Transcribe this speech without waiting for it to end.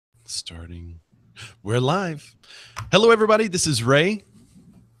Starting. We're live. Hello, everybody. This is Ray.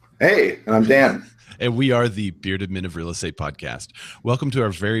 Hey, and I'm Dan. And we are the Bearded Men of Real Estate podcast. Welcome to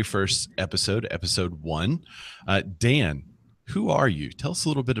our very first episode, episode 1. Dan, who are you? Tell us a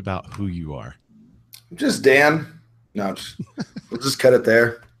little bit about who you are. I'm just Dan. No, we'll just cut it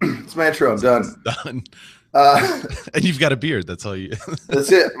there. It's my intro. I'm done. Done. And you've got a beard. That's all you.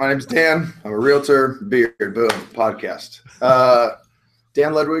 That's it. My name's Dan. I'm a realtor. Beard. Boom. Podcast.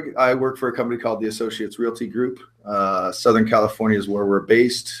 Dan Ludwig. I work for a company called the Associates Realty Group. Southern California is where we're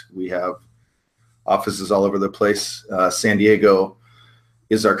based. We have offices all over the place. San Diego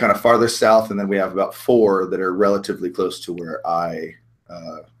is our kind of farthest south, and then we have about 4 that are relatively close to where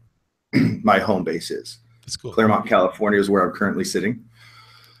my home base is. That's cool. Claremont, California is where I'm currently sitting.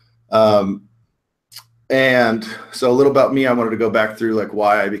 And so a little about me, I wanted to go back through like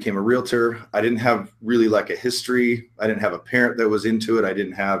why I became a realtor. I didn't have really like a history. I didn't have a parent that was into it. I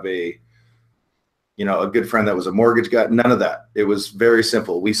didn't have a good friend that was a mortgage guy. None of that. It was very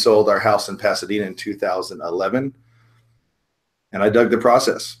simple. We sold our house in Pasadena in 2011, and I dug the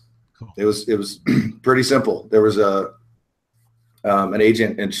process. Cool. It was pretty simple. There was an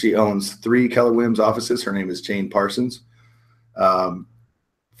agent, and she owns 3 Keller Williams offices. Her name is Jane Parsons.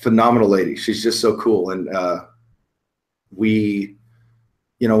 Phenomenal lady. She's just so cool. And we,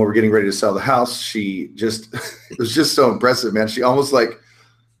 when we're getting ready to sell the house, she just, it was just so impressive, man. She almost like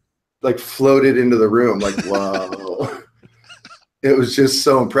floated into the room. Like, wow. It was just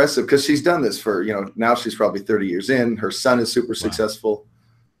so impressive because she's done this for, now she's probably 30 years in. Her son is super successful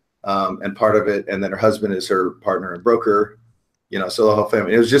and part of it. And then her husband is her partner and broker, so the whole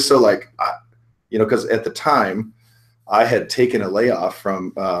family. It was just so like, because at the time, I had taken a layoff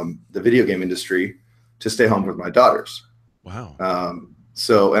from the video game industry to stay home with my daughters. Wow.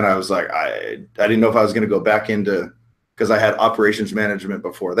 And I was like, I didn't know if I was going to go back into, because I had operations management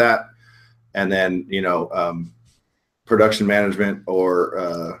before that. And then, production management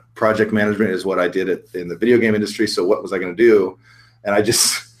or project management is what I did in the video game industry. So what was I going to do? And I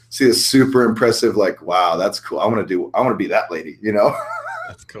just see this super impressive, like, wow, that's cool. I want to be that lady,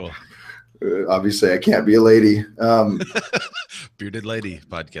 That's cool. Obviously I can't be a lady. Bearded Lady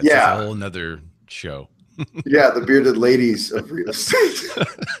podcast. Yeah. That's a whole nother show. Yeah. The Bearded Ladies of Real Estate.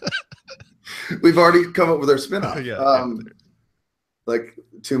 We've already come up with our spinoff. Like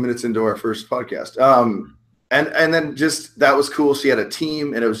 2 minutes into our first podcast. And then just, that was cool. She had a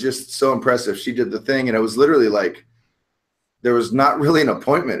team and it was just so impressive. She did the thing and it was literally like, there was not really an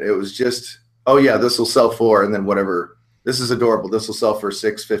appointment. It was just, oh yeah, this will sell for, and then whatever. This is adorable. This will sell for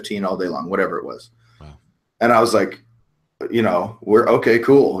 6-15 all day long, whatever it was. Wow. And I was like, we're okay,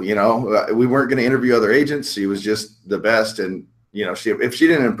 cool. We weren't going to interview other agents. She was just the best. And, if she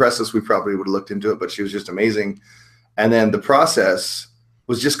didn't impress us, we probably would have looked into it, but she was just amazing. And then the process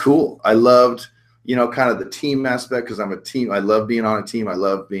was just cool. I loved, kind of the team aspect because I'm a team. I love being on a team. I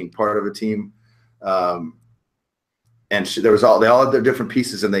love being part of a team. And they all had their different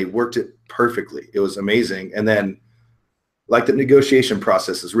pieces and they worked it perfectly. It was amazing. And then, like, the negotiation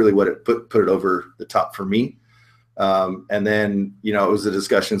process is really what it put it over the top for me. And then, it was the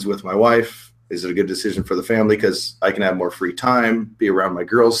discussions with my wife. Is it a good decision for the family? Because I can have more free time, be around my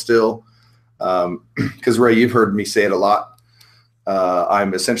girls still. Because Ray, you've heard me say it a lot.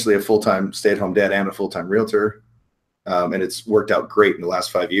 I'm essentially a full-time stay-at-home dad and a full-time realtor. And it's worked out great in the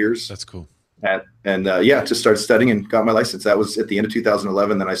last 5 years. That's cool. And just started studying and got my license. That was at the end of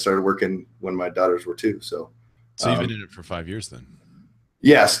 2011. Then I started working when my daughters were 2. So you've been in it for 5 years then?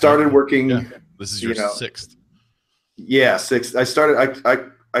 Yeah, started working. Yeah. This is your 6th. Yeah, 6th.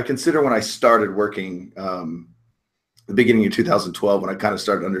 I consider when I started working the beginning of 2012 when I kind of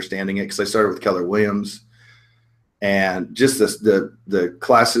started understanding it, because I started with Keller Williams and just the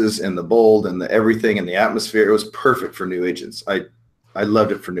classes and the bold and the everything and the atmosphere. It was perfect for new agents. I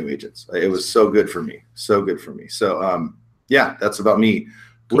loved it for new agents. It was so good for me. So good for me. So that's about me.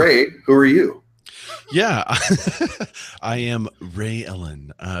 Cool. Ray, who are you? Yeah, I am Ray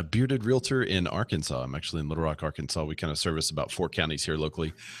Ellen, bearded realtor in Arkansas. I'm actually in Little Rock, Arkansas. We kind of service about 4 counties here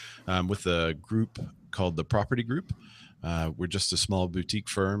locally with a group called the Property Group. We're just a small boutique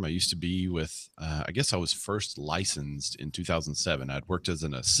firm. I used to be with, I guess I was first licensed in 2007. I'd worked as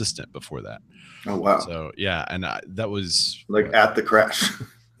an assistant before that. Oh, wow. So, yeah, and that was... Like at the crash.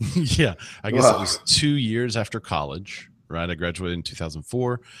 Yeah, I guess It was 2 years after college. Right. I graduated in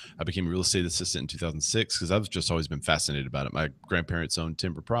 2004. I became a real estate assistant in 2006 because I've just always been fascinated about it. My grandparents owned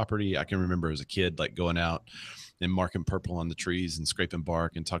timber property. I can remember as a kid, like going out and marking purple on the trees and scraping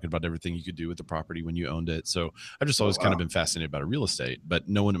bark and talking about everything you could do with the property when you owned it. So I've just always kind of been fascinated about real estate, but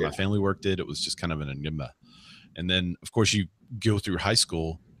no one in my family worked it. It was just kind of an enigma. And then, of course, you go through high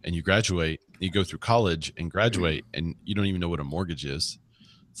school and you graduate, you go through college and graduate, and you don't even know what a mortgage is.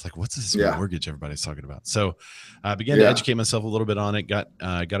 It's like, what's this mortgage everybody's talking about? So I began to educate myself a little bit on it, got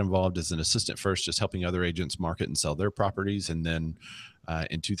involved as an assistant first, just helping other agents market and sell their properties. And then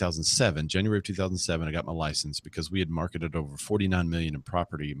in 2007, January of 2007, I got my license because we had marketed over 49 million in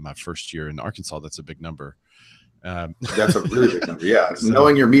property my first year in Arkansas. That's a big number. That's a really big number. Yeah. So,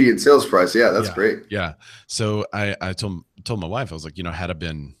 knowing your median sales price. Yeah. That's great. Yeah. So I told my wife, I was like, had I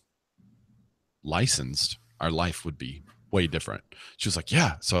been licensed, our life would be way different. She was like,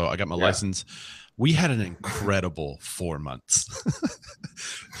 yeah. So I got my license. We had an incredible 4 months.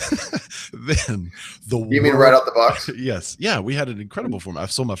 Then you mean right out the box? Yes. Yeah. We had an incredible 4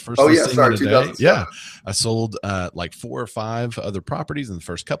 months. I sold my first listing in a day. Yeah. I sold like 4 or 5 other properties in the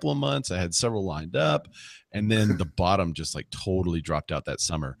first couple of months. I had several lined up. And then the bottom just like totally dropped out that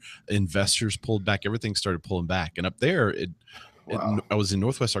summer. Investors pulled back. Everything started pulling back. And up there, I was in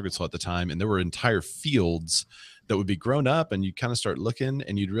Northwest Arkansas at the time, and there were entire fields that would be grown up, and you kind of start looking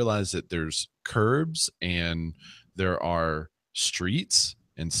and you'd realize that there's curbs and there are streets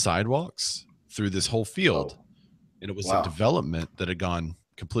and sidewalks through this whole field. And it was a development that had gone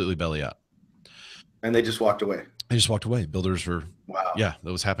completely belly up. And they just walked away. They just walked away. Builders were, that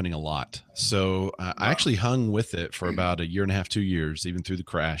was happening a lot. So I actually hung with it for about 1.5 years, 2 years, even through the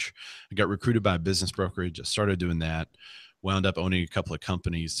crash. I got recruited by a business brokerage. I started doing that. Wound up owning a couple of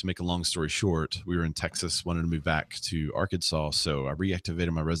companies. To make a long story short, we were in Texas, wanted to move back to Arkansas. So I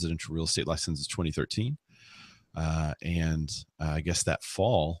reactivated my residential real estate license in 2013. And I guess that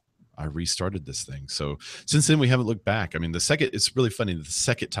fall, I restarted this thing. So since then, we haven't looked back. I mean, it's really funny. The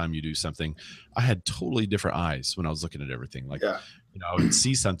second time you do something, I had totally different eyes when I was looking at everything. Like, I would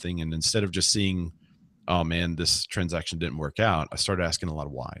see something, and instead of just seeing, oh man, this transaction didn't work out, I started asking a lot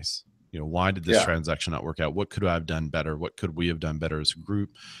of whys. Why did this transaction not work out? What could I have done better? What could we have done better as a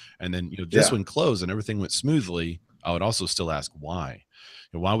group? And then, this one closed and everything went smoothly. I would also still ask why.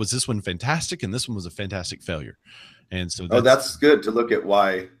 Why was this one fantastic and this one was a fantastic failure? And so that's good to look at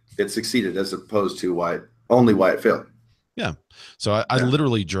why it succeeded as opposed to why it failed. Yeah. So I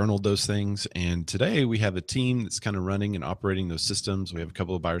literally journaled those things. And today we have a team that's kind of running and operating those systems. We have a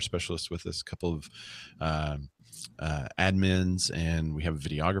couple of buyer specialists with us, a couple of admins, and we have a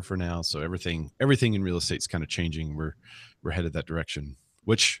videographer now. So everything in real estate is kind of changing. We're headed that direction,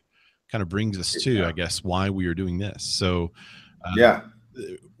 which kind of brings us to, I guess, why we are doing this. So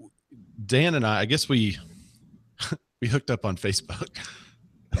Dan and I guess we hooked up on Facebook.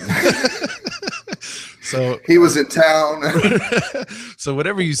 So he was in town. So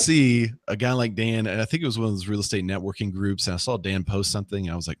whenever you see a guy like Dan, and I think it was one of those real estate networking groups, and I saw Dan post something,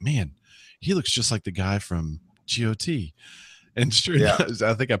 and I was like, man, he looks just like the guy from GOT. And sure enough,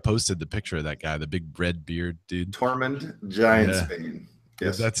 I think I posted the picture of that guy, the big red beard dude. Tormund Giant Spain.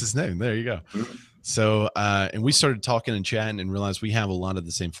 Yes, that's his name. There you go. Mm-hmm. So, and we started talking and chatting and realized we have a lot of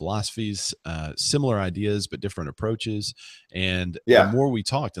the same philosophies, similar ideas, but different approaches. And the more we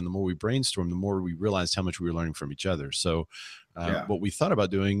talked and the more we brainstormed, the more we realized how much we were learning from each other. So what we thought about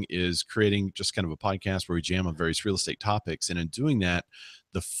doing is creating just kind of a podcast where we jam on various real estate topics. And in doing that,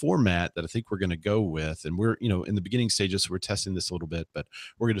 the format that I think we're going to go with, and we're, in the beginning stages, so we're testing this a little bit, but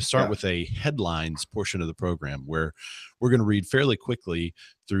we're going to start with a headlines portion of the program where we're going to read fairly quickly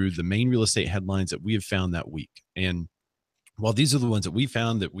through the main real estate headlines that we have found that week. And while these are the ones that we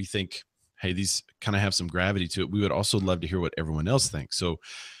found that we think, hey, these kind of have some gravity to it, we would also love to hear what everyone else thinks. So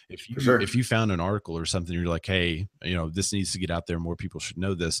if you found an article or something, you're like, hey, this needs to get out there, more people should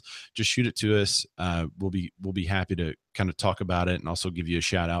know this, just shoot it to us. We'll be happy to kind of talk about it and also give you a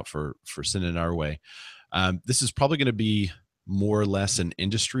shout out for sending it our way. This is probably going to be more or less an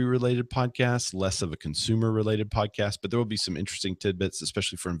industry related podcast, less of a consumer related podcast, but there will be some interesting tidbits,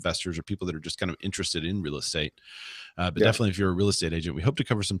 especially for investors or people that are just kind of interested in real estate. But definitely if you're a real estate agent, we hope to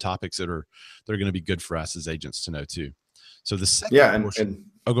cover some topics that are going to be good for us as agents to know too. So the second portion,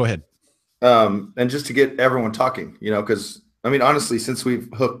 go ahead. And just to get everyone talking, because honestly, since we've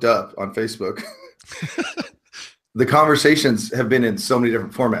hooked up on Facebook, the conversations have been in so many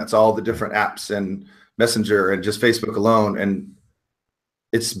different formats, all the different apps and Messenger and just Facebook alone. And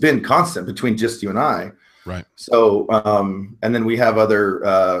it's been constant between just you and I. Right. So, and then we have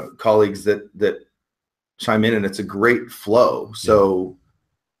other colleagues that chime in, and it's a great flow. So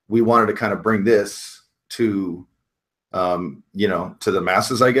we wanted to kind of bring this to, to the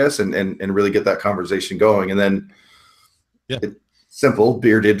masses, I guess, and really get that conversation going. And then simple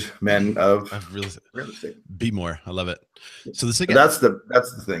bearded men of real estate. BMORE, I love it. So the second, that's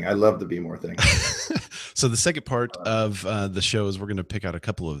the thing. I love the BMORE thing. So the second part of the show is we're going to pick out a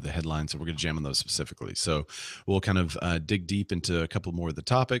couple of the headlines, and we're going to jam on those specifically. So we'll kind of dig deep into a couple more of the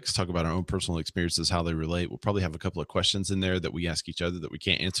topics, talk about our own personal experiences, how they relate. We'll probably have a couple of questions in there that we ask each other that we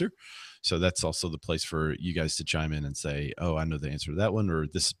can't answer. So that's also the place for you guys to chime in and say, oh, I know the answer to that one, or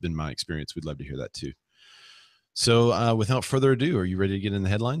this has been my experience. We'd love to hear that too. So without further ado, are you ready to get in the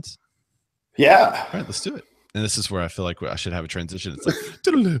headlines? Yeah. All right, let's do it. And this is where I feel like I should have a transition. It's like,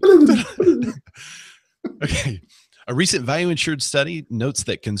 okay. A recent value insured study notes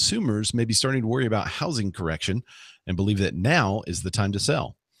that consumers may be starting to worry about housing correction and believe that now is the time to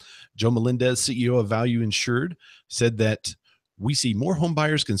sell. Joe Melendez, CEO of Value Insured, said that we see more home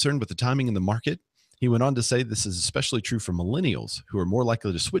buyers concerned with the timing in the market. He went on to say this is especially true for millennials who are more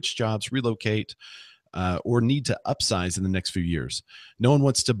likely to switch jobs, relocate, or need to upsize in the next few years. No one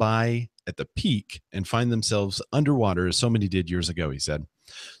wants to buy at the peak and find themselves underwater as so many did years ago, he said.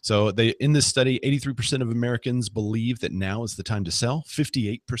 So in this study, 83% of Americans believe that now is the time to sell.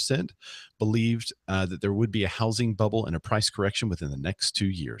 58% believed that there would be a housing bubble and a price correction within the next 2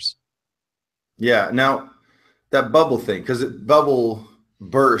 years. Yeah. Now, that bubble thing, because bubble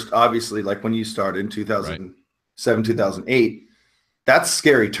burst, obviously, like when you started in 2007, 2008, that's a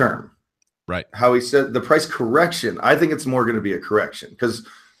scary term. Right. How he said the price correction, I think it's more going to be a correction, because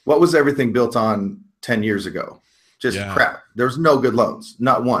what was everything built on 10 years ago? Just crap. There's no good loans,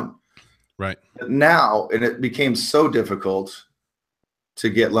 not one. Right. But now, and it became so difficult to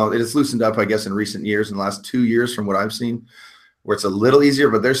get loans. It's loosened up, I guess, in recent years, in the last 2 years from what I've seen, where it's a little easier,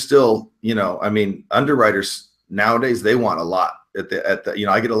 but there's still, I mean, underwriters nowadays, they want a lot at the,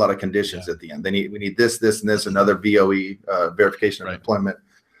 I get a lot of conditions at the end. We need this, and this, another VOE, verification of employment.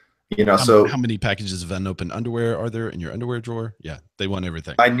 How many packages of unopened underwear are there in your underwear drawer? Yeah, they want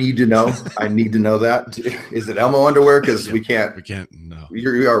everything. I need to know. I need to know that. Is it Elmo underwear? Because we can't. No.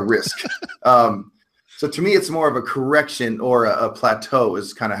 You are a risk. So to me, it's more of a correction or a plateau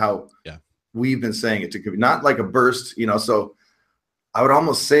is kind of how we've been saying it to be, not like a burst. So I would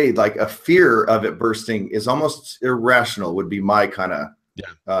almost say like a fear of it bursting is almost irrational. Would be my kind of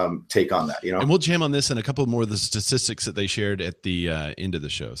take on that, And we'll jam on this and a couple more of the statistics that they shared at the end of the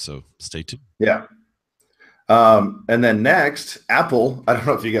show. So stay tuned. Yeah. And then next, Apple. I don't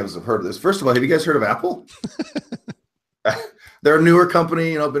know if you guys have heard of this. First of all, have you guys heard of Apple? They're a newer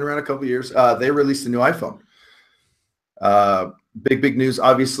company, been around a couple of years. They released a new iPhone. Big news.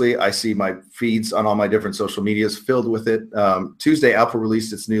 Obviously, I see my feeds on all my different social medias filled with it. Tuesday, Apple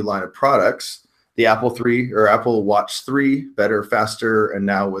released its new line of products. The Apple Watch 3, better, faster, and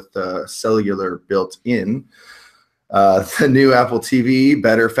now with the cellular built in. The new Apple TV,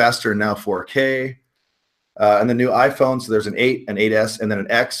 better, faster, and now 4K. And the new iPhone, so there's an 8, an 8S, and then an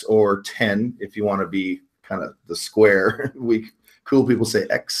X or 10 if you want to be kind of the square. Cool people say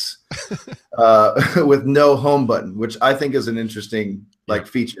X. With no home button, which I think is an interesting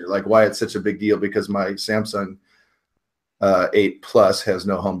feature, like why it's such a big deal, because my Samsung 8 Plus has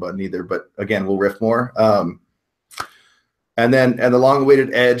no home button either, but again, we'll riff more. And the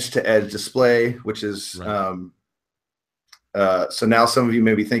long-awaited edge-to-edge display, which is so now some of you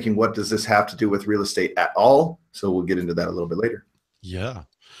may be thinking, what does this have to do with real estate at all? So we'll get into that a little bit later. Yeah.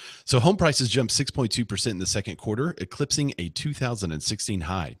 So home prices jumped 6.2% in the second quarter, eclipsing a 2016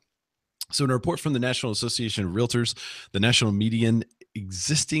 high. So in a report from the National Association of Realtors, the national median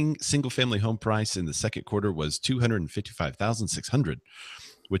existing single-family home price in the second quarter was $255,600,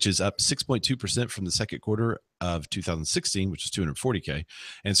 which is up 6.2% from the second quarter of 2016, which is $240K,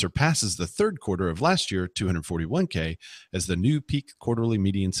 and surpasses the third quarter of last year, $241K, as the new peak quarterly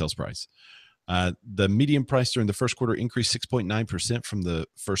median sales price. The median price during the first quarter increased 6.9% from the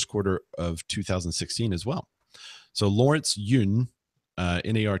first quarter of 2016 as well. So Lawrence Yun,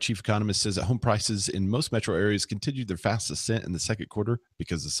 NAR chief economist, says that home prices in most metro areas continued their fast ascent in the second quarter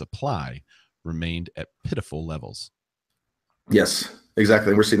because the supply remained at pitiful levels. Yes,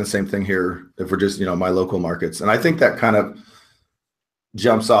 exactly. We're seeing the same thing here if we're just, my local markets. And I think that kind of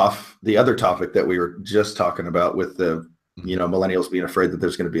jumps off the other topic that we were just talking about with the, millennials being afraid that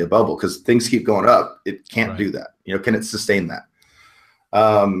there's going to be a bubble because things keep going up. It can't do that. Can it sustain that?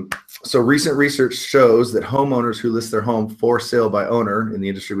 So recent research shows that homeowners who list their home for sale by owner, in the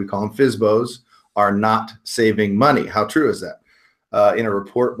industry we call them FSBOs, are not saving money. How true is that? In a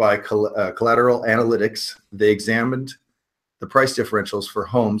report by Collateral Analytics, they examined the price differentials for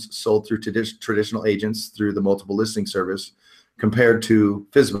homes sold through traditional agents through the multiple listing service compared to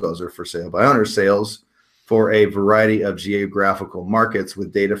FSBOs, or for sale by owner, sales for a variety of geographical markets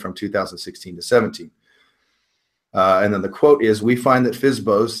with data from 2016 to 17. And then the quote is, "We find that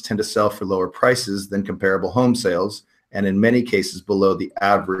FSBOs tend to sell for lower prices than comparable home sales, and in many cases below the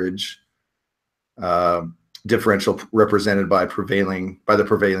average differential represented by the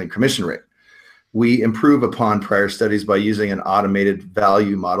prevailing commission rate. We improve upon prior studies by using an automated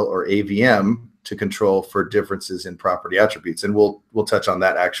value model, or AVM, to control for differences in property attributes." And we'll touch on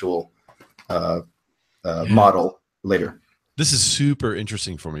that actual model later. This is super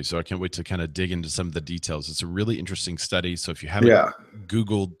interesting for me, so I can't wait to kind of dig into some of the details. It's a really interesting study. So if you haven't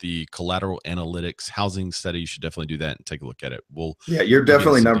Googled the collateral analytics housing study, you should definitely do that and take a look at it. You're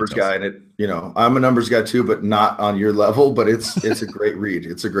definitely a numbers guy, and I'm a numbers guy too, but not on your level. But it's a great read.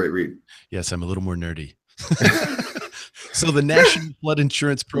 It's a great read. Yes, I'm a little more nerdy. So the National Flood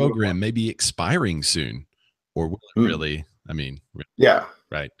Insurance Program may be expiring soon, or will it really? I mean, yeah,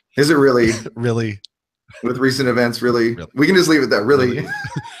 right? Is it really? Really? With recent events, really? We can just leave it there. Really?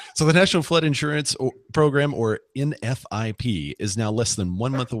 So the National Flood Insurance Program, or NFIP, is now less than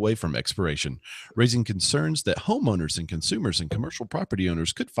 1 month away from expiration, raising concerns that homeowners and consumers and commercial property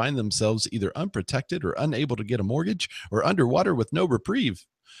owners could find themselves either unprotected or unable to get a mortgage, or underwater with no reprieve.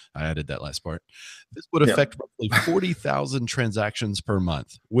 I added that last part. This would affect roughly 40,000 transactions per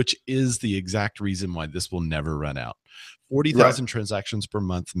month, which is the exact reason why this will never run out. 40,000 transactions per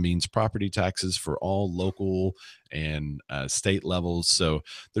month means property taxes for all local and state levels. So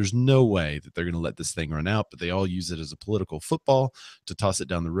there's no way that they're going to let this thing run out, but they all use it as a political football to toss it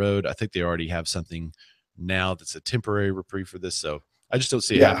down the road. I think they already have something now that's a temporary reprieve for this. So I just don't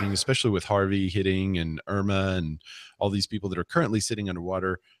see it happening, especially with Harvey hitting and Irma and all these people that are currently sitting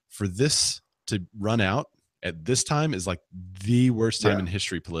underwater. For this to run out at this time is like the worst time in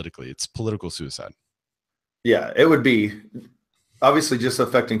history politically. It's political suicide. Yeah, it would be obviously just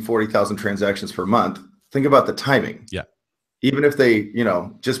affecting 40,000 transactions per month. Think about the timing. Yeah. Even if they,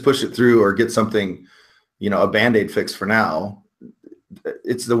 just push it through or get something, a Band-Aid fix for now,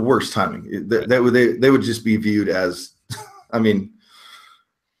 it's the worst timing. They would just be viewed as, I mean,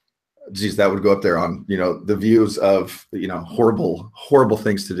 geez, that would go up there on, the views of, horrible, horrible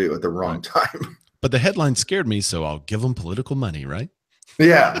things to do at the wrong time. But the headline scared me, so I'll give them political money, right?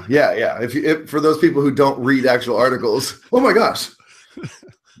 Yeah. If for those people who don't read actual articles, oh my gosh.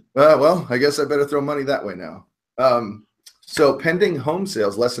 Well, I guess I better throw money that way now. So pending home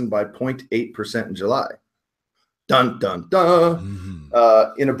sales lessened by 0.8% in July. Dun, dun, dun.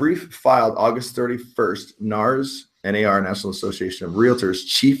 In a brief filed August 31st, NARS, National Association of Realtors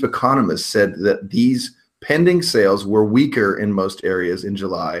chief economist, said that these pending sales were weaker in most areas in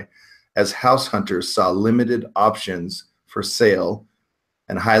July, as house hunters saw limited options for sale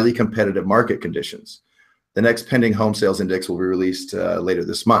and highly competitive market conditions. The next pending home sales index will be released later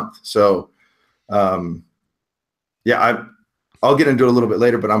this month. So, I'll get into it a little bit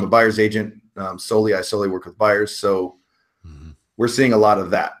later, but I'm a buyer's agent. I solely work with buyers. So we're seeing a lot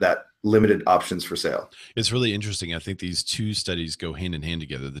of that limited options for sale. It's really interesting. I think these two studies go hand in hand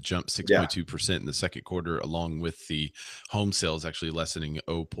together. The jump 6.2% in the second quarter, along with the home sales actually lessening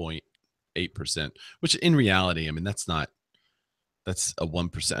 0.8%, which in reality, I mean, that's a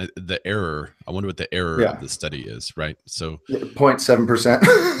 1%. The error, I wonder what the error of the study is, right? So 0.7%.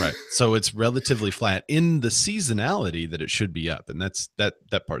 Right. So it's relatively flat in the seasonality that it should be up. And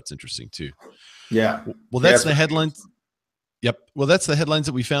that part's interesting too. Yeah. Well, that's the headlines. Yep. Well, that's the headlines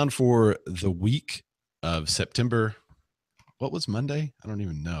that we found for the week of September. What was Monday? I don't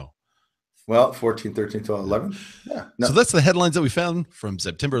even know. Well, 14, 13, 12, 11. Yeah. No. So that's the headlines that we found from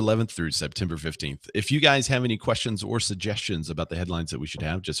September 11th through September 15th. If you guys have any questions or suggestions about the headlines that we should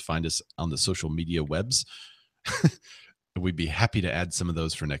have, just find us on the social media webs. We'd be happy to add some of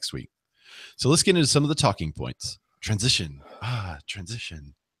those for next week. So let's get into some of the talking points. Transition.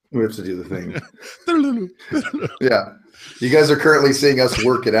 Transition. We have to do the thing. Yeah. You guys are currently seeing us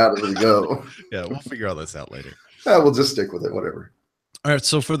work it out as we go. Yeah, we'll figure all this out later. We'll just stick with it, whatever. All right,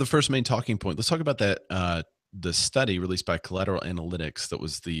 so for the first main talking point, let's talk about that the study released by Collateral Analytics that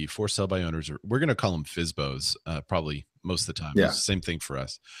was the for sale by owners, or we're going to call them FSBOs, probably most of the time. Yeah. Same thing for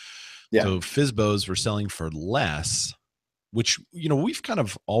us. Yeah. So FSBOs were selling for less, which, we've kind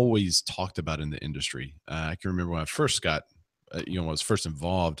of always talked about in the industry. I can remember when I first got, when I was first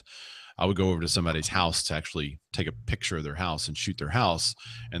involved, I would go over to somebody's house to actually take a picture of their house and shoot their house.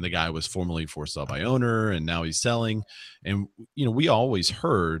 And the guy was formerly for sale by owner, and now he's selling. And, we always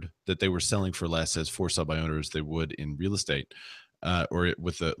heard that they were selling for less as for sale by owner as they would in real estate or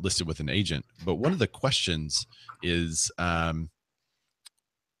listed with an agent. But one of the questions is one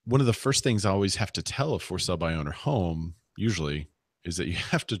of the first things I always have to tell a for sale by owner home usually is that you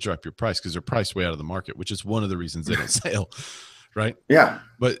have to drop your price because they're priced way out of the market, which is one of the reasons they don't sell. Right. Yeah.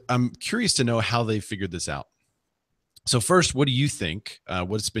 But I'm curious to know how they figured this out. So first, what do you think?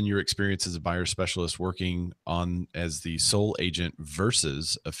 What's been your experience as a buyer specialist working on as the sole agent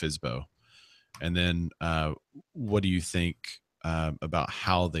versus a FSBO? And then what do you think about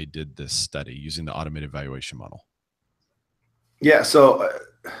how they did this study using the automated valuation model? Yeah. So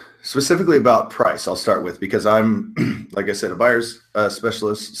specifically about price, I'll start with, because I'm, like I said, a buyer's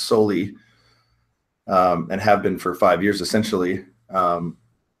specialist solely, and have been for 5 years, essentially.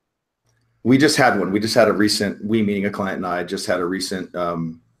 We just had one. We just had a recent, we meaning a client and I just had a recent,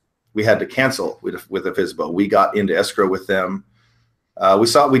 we had to cancel with a FSBO. We got into escrow with them.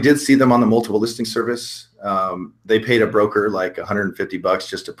 We did see them on the multiple listing service. They paid a broker like $150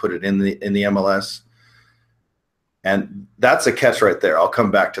 just to put it in the MLS. And that's a catch right there. I'll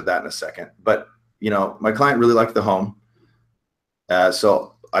come back to that in a second. But, my client really liked the home.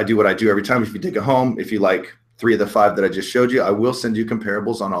 So I do what I do every time. If you take a home, if you like 3 of the 5 that I just showed you, I will send you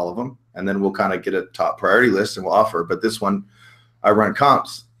comparables on all of them. And then we'll kind of get a top priority list and we'll offer. But this one, I run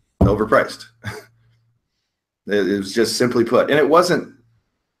comps, overpriced. It was just simply put. And it wasn't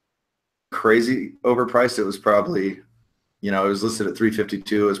crazy overpriced. It was probably, it was listed at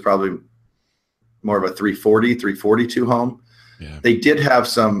 352. It was probably more of a 342 home. Yeah. They did have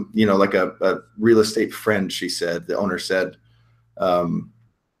some, like a real estate friend, she said, the owner said,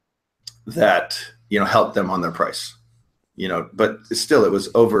 that, helped them on their price, but still it was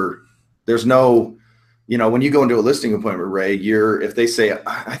over. There's no, when you go into a listing appointment, Ray, if they say,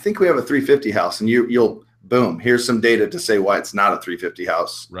 I think we have a 350 house, and you'll boom, here's some data to say why it's not a 350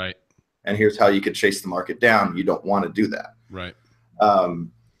 house. Right. And here's how you could chase the market down. You don't want to do that. Right.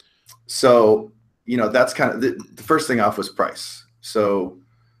 So, that's kind of the first thing off was price. So,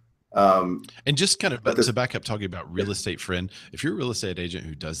 and just kind of to back up, talking about real estate friend, if you're a real estate agent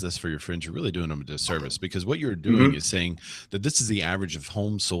who does this for your friends, you're really doing them a disservice, because what you're doing is saying that this is the average of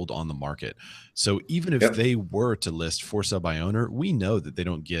homes sold on the market. So even if they were to list for sale by owner, we know that they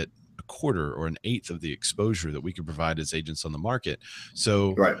don't get a quarter or an eighth of the exposure that we could provide as agents on the market.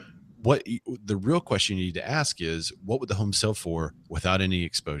 So what the real question you need to ask is, what would the home sell for without any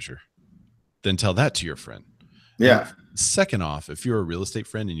exposure? Then tell that to your friend. Yeah. And second off, if you're a real estate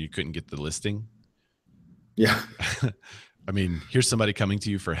friend and you couldn't get the listing, I mean, here's somebody coming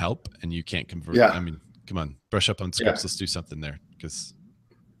to you for help and you can't convert. I mean, come on, brush up on scripts. Let's do something there, because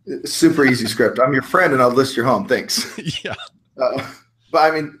super easy script. I'm your friend and I'll list your home. Thanks. Yeah. But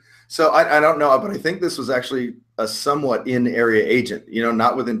I mean, so I don't know, but I think this was actually a somewhat in area agent,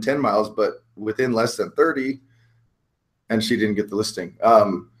 not within 10 miles, but within less than 30. And she didn't get the listing.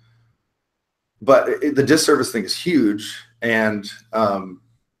 But the disservice thing is huge. And,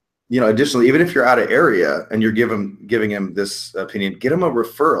 additionally, even if you're out of area and you're giving him this opinion, get him a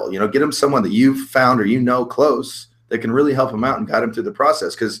referral, get him someone that you've found or close that can really help him out and guide him through the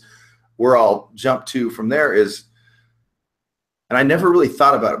process. Because where I'll jump to from there is, and I never really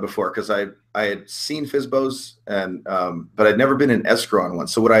thought about it before, because I had seen FSBOs, but I'd never been in escrow on one.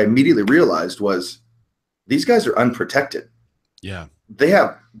 So what I immediately realized was these guys are unprotected. Yeah. They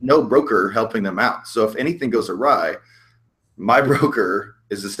have no broker helping them out. So if anything goes awry, my broker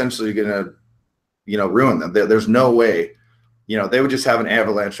is essentially going to, ruin them. There's no way, they would just have an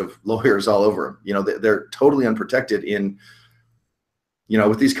avalanche of lawyers all over them. They're totally unprotected in,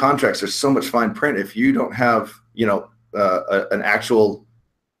 with these contracts, there's so much fine print. If you don't have, an actual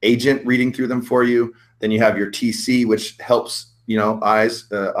agent reading through them for you, then you have your TC, which helps,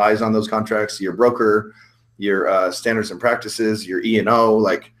 eyes on those contracts, your broker, your standards and practices, your E&O,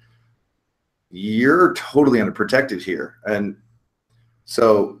 like, you're totally unprotected here. And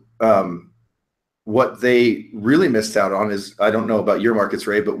so what they really missed out on is, I don't know about your markets,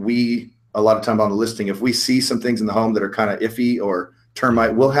 Ray, but a lot of time on the listing, if we see some things in the home that are kind of iffy or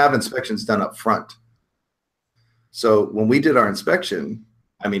termite, we'll have inspections done up front. So when we did our inspection,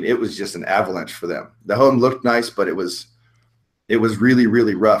 I mean, it was just an avalanche for them. The home looked nice, but it was really,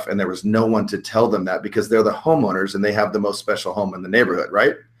 really rough. And there was no one to tell them that, because they're the homeowners and they have the most special home in the neighborhood,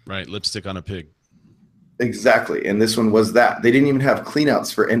 right? Right. Lipstick on a pig. Exactly. And this one was that. They didn't even have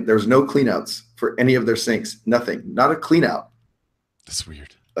cleanouts there was no cleanouts for any of their sinks. Nothing. Not a cleanout. That's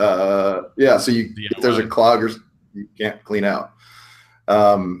weird. Yeah. So if there's a clog, or you can't clean out.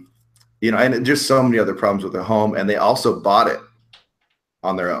 And just so many other problems with the home. And they also bought it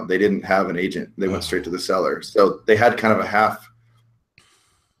on their own. They didn't have an agent. They went straight to the seller. So they had kind of a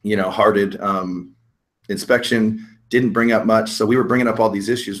half-hearted inspection, didn't bring up much. So we were bringing up all these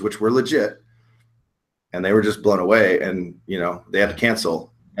issues, which were legit, and they were just blown away, and, they had to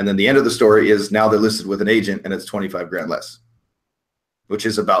cancel. And then the end of the story is now they're listed with an agent and it's 25 grand less, which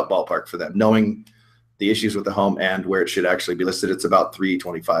is about ballpark for them, knowing the issues with the home and where it should actually be listed. It's about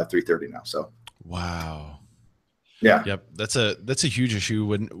 325, 330 now. So, wow. Yeah. Yep. That's a huge issue.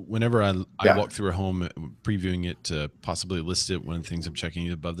 Whenever I walk through a home, previewing it to possibly list it, one of the things I'm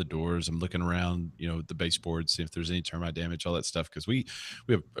checking above the doors, I'm looking around, the baseboards, see if there's any termite damage, all that stuff. Cause we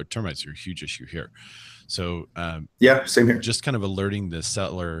have termites are a huge issue here. So, yeah, same here. Just kind of alerting the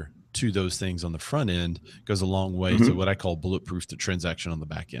settler to those things on the front end goes a long way to what I call bulletproof the transaction on the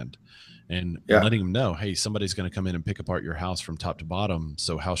back end. And letting them know, hey, somebody's going to come in and pick apart your house from top to bottom.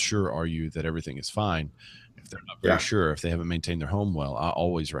 So how sure are you that everything is fine? If they're not very sure, if they haven't maintained their home well, I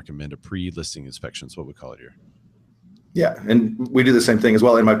always recommend a pre-listing inspection. Is what we call it here. Yeah, and we do the same thing as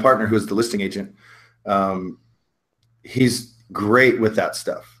well. And my partner, who is the listing agent, he's great with that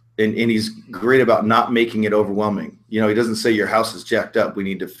stuff. And he's great about not making it overwhelming. He doesn't say your house is jacked up, we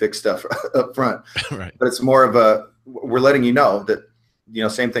need to fix stuff up front. Right. But it's more of we're letting you know that,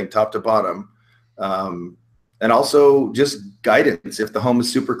 same thing, top to bottom. And also just guidance. If the home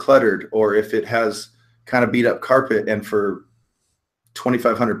is super cluttered, or if it has kind of beat up carpet, and for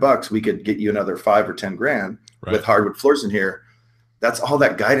 $2,500, we could get you another $5 or $10 grand with hardwood floors in here. That's all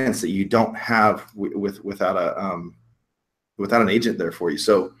that guidance that you don't have without an agent there for you.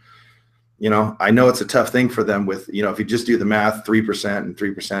 So, I know it's a tough thing for them with, if you just do the math, 3% and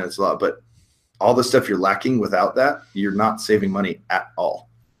 3%, it's a lot, but all the stuff you're lacking without that, you're not saving money at all.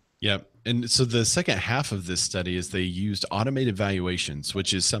 Yeah. And so the second half of this study is they used automated valuations,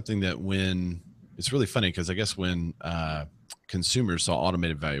 which is something that it's really funny because I guess when consumers saw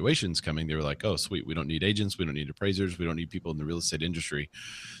automated valuations coming, they were like, oh, sweet. We don't need agents. We don't need appraisers. We don't need people in the real estate industry.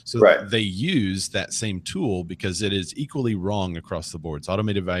 So they use that same tool because it is equally wrong across the boards.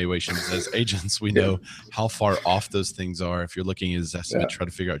 Automated valuations, as agents, we know how far off those things are. If you're looking at an estimate, try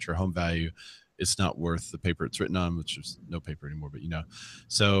to figure out your home value, it's not worth the paper it's written on, which is no paper anymore, but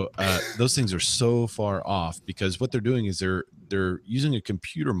so those things are so far off because what they're doing is they're using a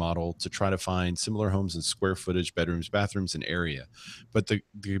computer model to try to find similar homes in square footage, bedrooms, bathrooms, and area. But the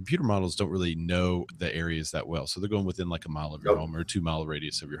computer models don't really know the areas that well. So they're going within like a mile of your home or a 2-mile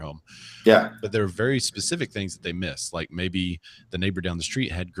radius of your home. Yeah. But there are very specific things that they miss. Like maybe the neighbor down the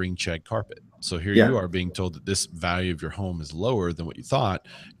street had green shag carpet. So here you are being told that this value of your home is lower than what you thought.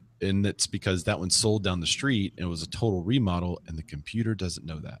 And that's because that one sold down the street and it was a total remodel, and the computer doesn't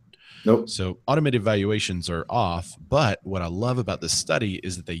know that. Nope. So automated valuations are off. But what I love about this study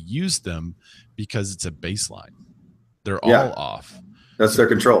is that they use them because it's a baseline. They're all off. That's their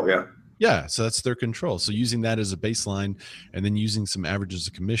control. Yeah. Yeah. So that's their control. So using that as a baseline and then using some averages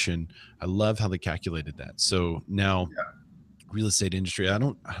of commission, I love how they calculated that. So now real estate industry, I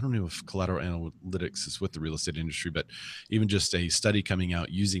don't know if collateral analytics is with the real estate industry, but even just a study coming out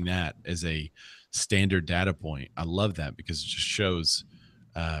using that as a standard data point, I love that because it just shows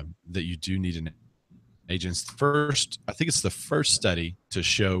that you do need an agent. I think it's the first study to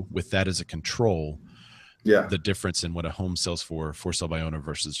show with that as a control, the difference in what a home sells for sale by owner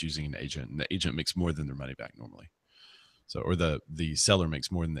versus using an agent. And the agent makes more than their money back normally. So, or the seller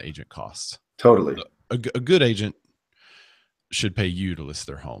makes more than the agent costs. Totally. So a good agent should pay you to list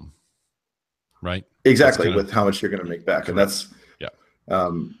their home, right? Exactly, with how much you're going to make back. Correct.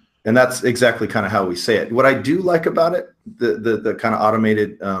 And that's exactly kind of how we say it. What I do like about it, the kind of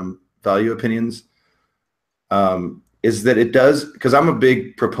automated value opinions, is that it does, because I'm a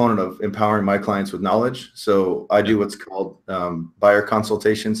big proponent of empowering my clients with knowledge. So I do what's called buyer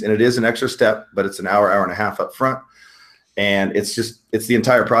consultations, and it is an extra step, but it's an hour and a half up front. And it's the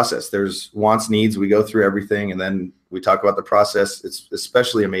entire process. There's wants, needs. We go through everything, and then we talk about the process. It's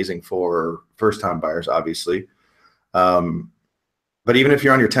especially amazing for first-time buyers, obviously. But even if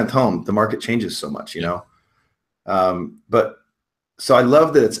you're on your 10th home, the market changes so much, But so I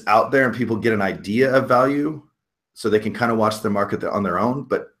love that it's out there and people get an idea of value, so they can kind of watch the market on their own.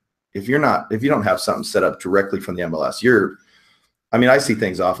 But if you don't have something set up directly from the MLS, I see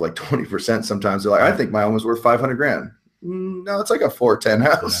things off like 20% sometimes. They're like, I think my home was worth 500 grand. No, it's like a 410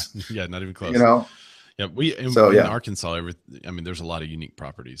 house. Yeah, not even close. Yeah, in Arkansas, there's a lot of unique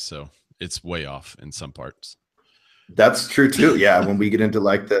properties, so it's way off in some parts. That's true too. Yeah, when we get into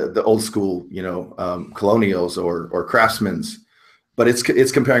like the old school, colonials or craftsmen's, but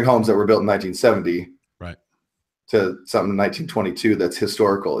it's comparing homes that were built in 1970, right, to something in 1922 that's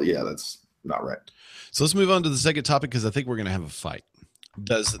historical. Yeah, that's not right. So let's move on to the second topic because I think we're going to have a fight.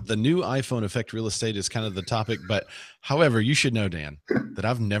 Does the new iPhone affect real estate is kind of the topic, but however, you should know, Dan, that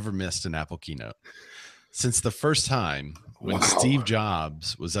I've never missed an Apple keynote since the first time when Steve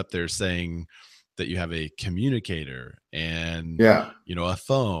Jobs was up there saying that you have a communicator and a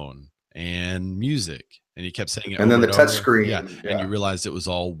phone and music, and he kept saying it, and then the touch screen, and you realized it was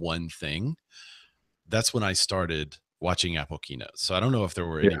all one thing. That's when I started watching Apple keynotes. So I don't know if there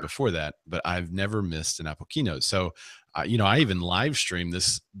were any before that, but I've never missed an Apple keynote. So, you know, I even live streamed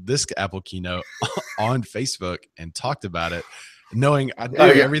this Apple keynote on Facebook and talked about it, knowing I knew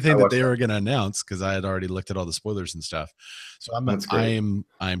everything that they were going to announce because I had already looked at all the spoilers and stuff. So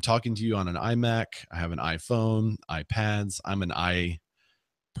I'm talking to you on an iMac. I have an iPhone, iPads. I'm an i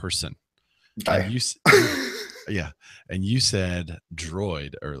person. And and you said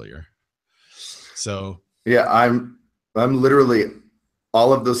Droid earlier. So yeah, I'm literally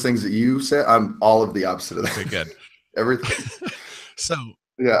all of those things that you said. I'm all of the opposite of that. Okay, good. Everything. So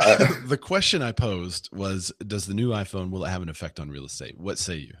yeah, the question I posed was, does the new iPhone, will it have an effect on real estate? What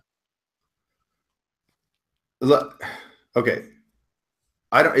say you? Look, okay.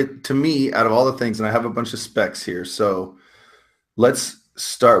 To me, out of all the things, and I have a bunch of specs here. So let's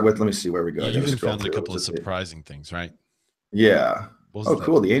start with, let me see where we go. You even found a couple of surprising things, right? Yeah. Oh,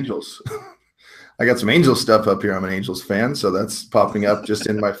 cool. The Angels. I got some Angels stuff up here. I'm an Angels fan, so that's popping up just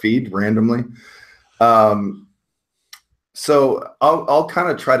in my feed randomly. So I'll kind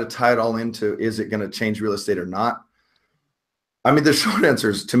of try to tie it all into, is it going to change real estate or not? I mean, the short answer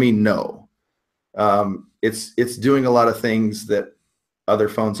is, to me, no. It's doing a lot of things that other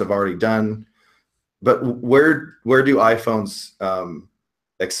phones have already done. But where do iPhones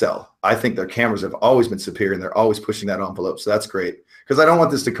excel? I think their cameras have always been superior, and they're always pushing that envelope. So that's great, because I don't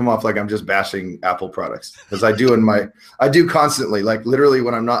want this to come off like I'm just bashing Apple products, because I do constantly, like literally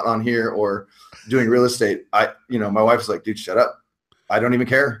when I'm not on here or doing real estate. My wife's like, dude, shut up. I don't even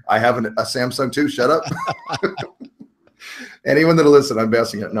care. I have a Samsung too. Shut up. Anyone that'll listen, I'm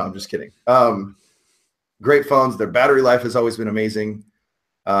bashing it. No, I'm just kidding. Great phones. Their battery life has always been amazing.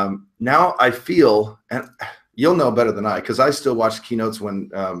 Now I feel, and you'll know better than I, because I still watch keynotes when,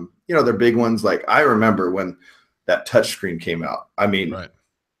 they're big ones. Like, I remember when that touchscreen came out. I mean,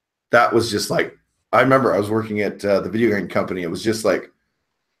 that was just like, I remember I was working at the video game company. It was just like,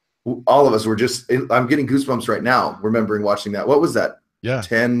 all of us were just, I'm getting goosebumps right now remembering watching that. What was that? Yeah.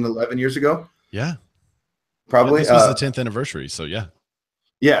 10, 11 years ago? Yeah. Probably. Yeah, this was the 10th anniversary. So yeah.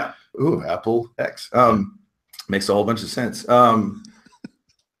 Yeah. Ooh, Apple X. Makes a whole bunch of sense. And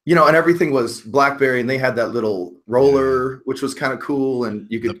everything was BlackBerry, and they had that little roller, which was kind of cool, and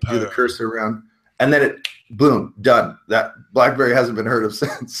you could do the cursor around. And then it, boom, done. That BlackBerry hasn't been heard of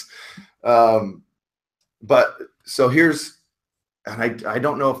since. But so here's, and I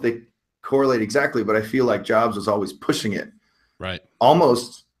don't know if they correlate exactly, but I feel like Jobs was always pushing it, right,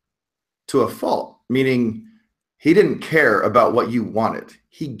 almost to a fault, meaning he didn't care about what you wanted.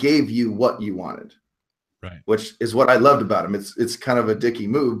 He gave you what you wanted. Right. Which is what I loved about him. It's kind of a dicky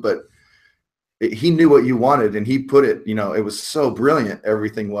move, but he knew what you wanted, and he put it, it was so brilliant.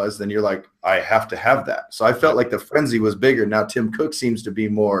 Everything was, then you're like, I have to have that. So I felt like the frenzy was bigger. Now Tim Cook seems to be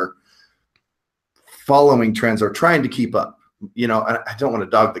more following trends or trying to keep up. I don't want to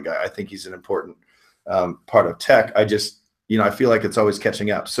dog the guy. I think he's an important part of tech. I just, I feel like it's always catching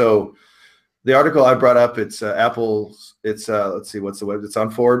up. So the article I brought up, it's Apple's, let's see, what's the web? It's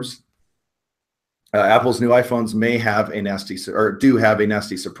on Forbes. Apple's new iPhones may have do have a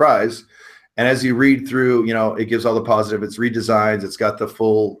nasty surprise. And as you read through, it gives all the positive. It's redesigns. It's got the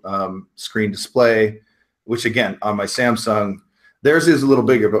full screen display, which again, on my Samsung, theirs is a little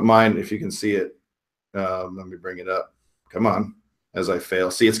bigger, but mine, if you can see it, let me bring it up. Come on, as I fail.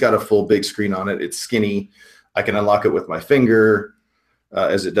 See, it's got a full big screen on it. It's skinny. I can unlock it with my finger,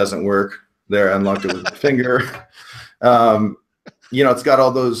 as it doesn't work. There, I unlocked it with my finger. It's got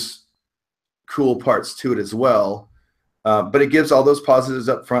all those cool parts to it as well. But it gives all those positives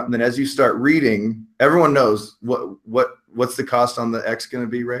up front. And then as you start reading, everyone knows what's the cost on the X going to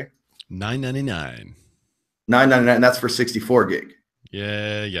be, Ray? $999. $999. That's for 64 gig.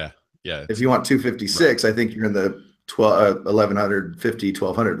 Yeah. If you want 256, right. I think you're in the 1150,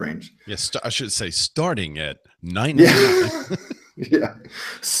 1200 range. Yes, I should say starting at $999. Yeah.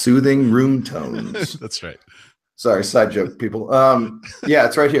 Soothing room tones. That's right. Sorry, side joke, people. Yeah,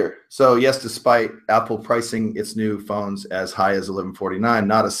 it's right here. So yes, despite Apple pricing its new phones as high as $1149,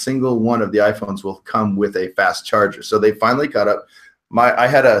 not a single one of the iPhones will come with a fast charger. So they finally caught up. I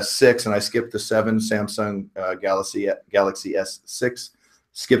had a 6 and I skipped the 7 Samsung Galaxy S6.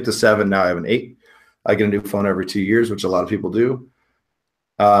 Skipped the 7. Now I have an 8. I get a new phone every 2 years, which a lot of people do.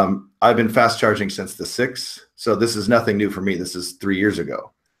 I've been fast charging since the 6. So this is nothing new for me. This is 3 years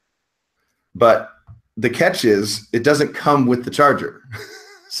ago. But the catch is it doesn't come with the charger.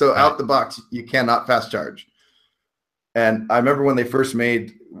 So out the box, you cannot fast charge. And I remember when they first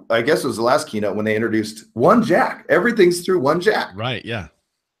made, I guess it was the last keynote, when they introduced one jack. Everything's through one jack. Right, yeah.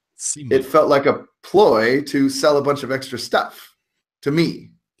 It felt like a ploy to sell a bunch of extra stuff to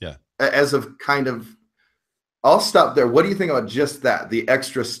me. Yeah. As of kind of I'll stop there. What do you think about just that, the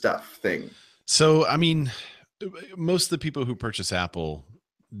extra stuff thing? So, I mean, most of the people who purchase Apple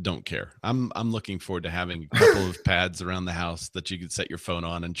don't care. I'm looking forward to having a couple of pads around the house that you could set your phone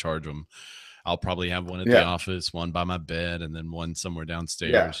on and charge them. I'll probably have one at the office, one by my bed, and then one somewhere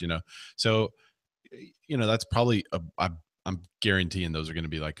downstairs, So, that's probably I'm guaranteeing those are going to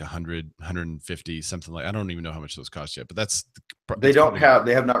be like 100, 150, something like, I don't even know how much those cost yet, but they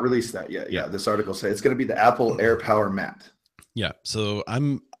have not released that yet. Yeah. This article says it's going to be the Apple AirPower Matte. Yeah. So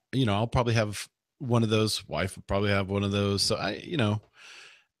I'll probably have one of those. Wife will probably have one of those. So I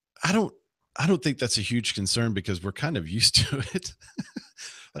don't think that's a huge concern because we're kind of used to it.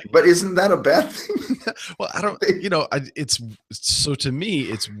 But isn't that a bad thing? Well, I don't, it's so to me,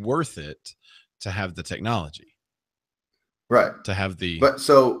 it's worth it to have the technology. Right. To have the, but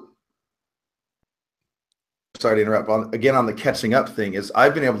so sorry to interrupt on the catching up thing is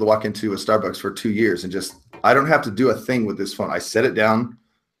I've been able to walk into a Starbucks for 2 years and I don't have to do a thing with this phone. I set it down.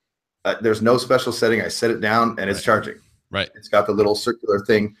 There's no special setting. I set it down and it's charging. Right. It's got the little circular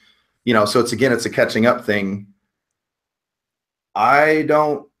thing, so it's a catching up thing. It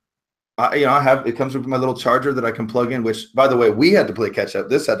comes with my little charger that I can plug in, which by the way, we had to play catch up.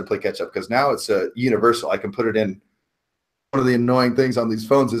 This had to play catch up because now it's a universal. I can put it in. One of the annoying things on these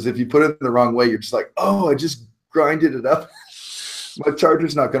phones is if you put it the wrong way, you're just like, oh, I just grinded it up. My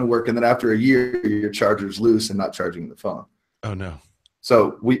charger's not going to work. And then after a year, your charger's loose and not charging the phone. Oh no.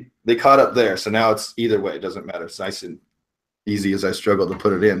 So they caught up there. So now it's either way. It doesn't matter. It's nice and easy as I struggle to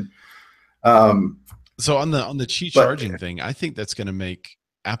put it in. So on the Qi charging thing, I think that's going to make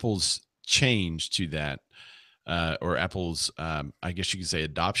Apple's change to that, or Apple's, I guess you could say,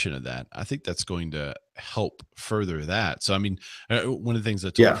 adoption of that. I think that's going to help further that. So, I mean, one of the things I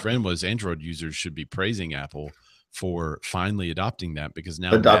told a friend was Android users should be praising Apple for finally adopting that because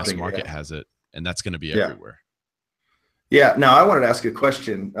now the mass market has it, and that's going to be everywhere. Yeah. Now I wanted to ask a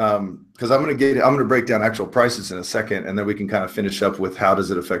question because I'm going to break down actual prices in a second, and then we can kind of finish up with how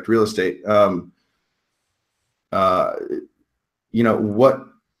does it affect real estate. What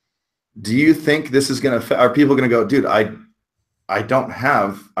do you think this is going to affect? Are people going to go, dude, I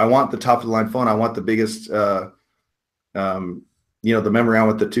want the top of the line phone. I want the biggest, the memory on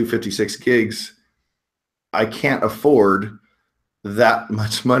with the 256 gigs. I can't afford that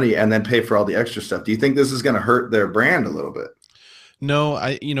much money and then pay for all the extra stuff. Do you think this is going to hurt their brand a little bit? No,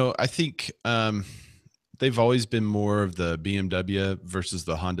 I think they've always been more of the BMW versus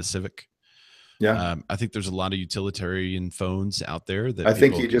the Honda Civic. Yeah. I think there's a lot of utilitarian phones out there that I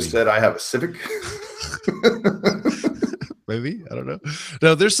think you just said I have a Civic. Maybe, I don't know.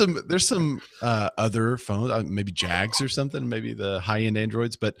 No, there's some other phones, maybe Jags or something, maybe the high-end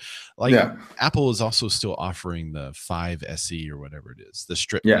Androids, but Apple is also still offering the 5 SE or whatever it is, the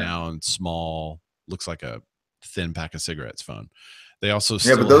stripped down, small, looks like a thin pack of cigarettes phone. They also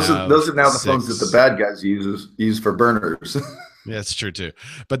still but those are now the phones that the bad guys use for burners. Yeah, that's true too.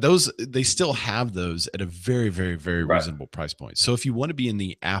 But they still have those at a very, very, very reasonable price point. So if you want to be in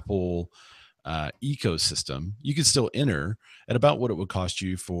the Apple ecosystem, you could still enter at about what it would cost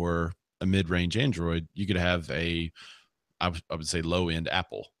you for a mid-range Android. You could have I would say low-end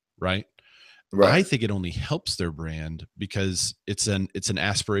Apple, right? I think it only helps their brand because it's an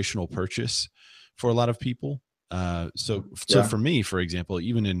aspirational purchase for a lot of people. So for me, for example,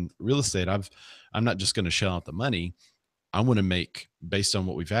 even in real estate, I'm not just going to shell out the money. I want to make, based on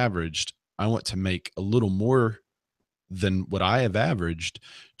what we've averaged, I want to make a little more than what I have averaged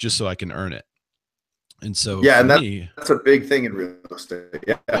just so I can earn it. And so that's a big thing in real estate.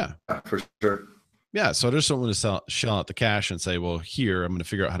 Yeah, for sure. Yeah. So I just don't want to shell out the cash and say, well, here, I'm going to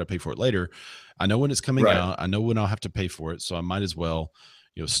figure out how to pay for it later. I know when it's coming out. I know when I'll have to pay for it. So I might as well,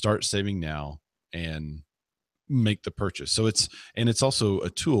 start saving now and make the purchase. So it's also a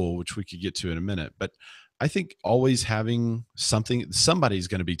tool, which we could get to in a minute, but I think always having somebody's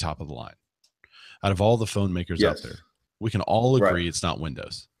going to be top of the line out of all the phone makers out there. We can all agree it's not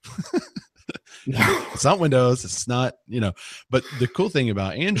Windows. It's not Windows. It's not, but the cool thing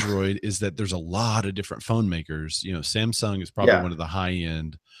about Android is that there's a lot of different phone makers. Samsung is probably one of the high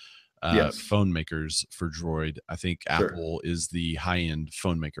end phone makers for Droid. I think Apple is the high end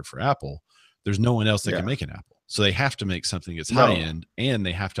phone maker for Apple. There's no one else that can make an Apple. So they have to make something that's high end, and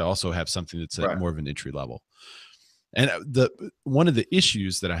they have to also have something that's at more of an entry level. And one of the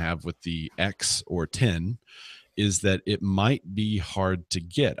issues that I have with the X or 10 is that it might be hard to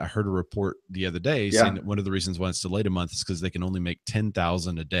get. I heard a report the other day saying that one of the reasons why it's delayed a month is because they can only make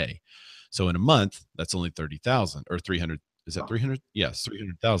 10,000 a day. So in a month, that's only 30,000 or 300. Is that 300? Yes,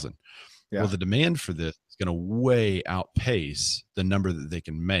 300,000. Well, the demand for this is going to way outpace the number that they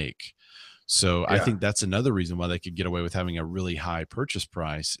can make. So I think that's another reason why they could get away with having a really high purchase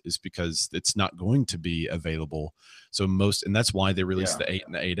price, is because it's not going to be available. So and that's why they released the 8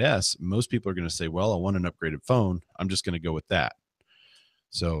 and the 8S. Most people are going to say, well, I want an upgraded phone, I'm just going to go with that.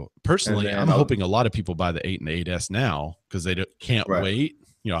 So personally, I'm hoping a lot of people buy the 8 and the 8S now, because they can't wait.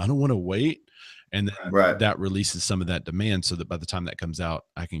 I don't want to wait. And then that releases some of that demand, so that by the time that comes out,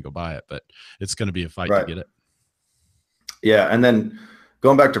 I can go buy it. But it's going to be a fight to get it. Yeah. And then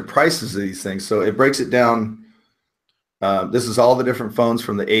going back to prices of these things. So it breaks it down. This is all the different phones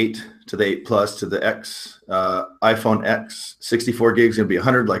from the 8 to the 8 Plus to the X. iPhone X, 64 gigs going to be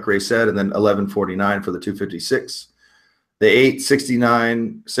 100, like Ray said, and then 1149 for the 256. The 8,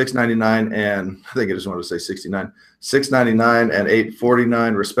 69, 699, and I think I just wanted to say 69, 699 and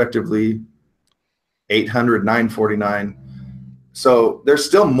 849 respectively. 800, 949. So they're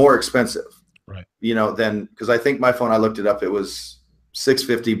still more expensive, right? Than, because I think my phone, I looked it up, it was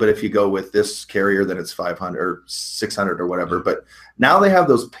 650, but if you go with this carrier, then it's 500 or 600 or whatever. But now they have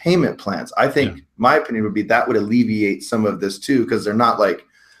those payment plans. I think my opinion would be that would alleviate some of this too, because they're not like,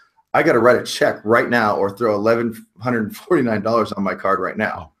 I got to write a check right now or throw $1,149 on my card right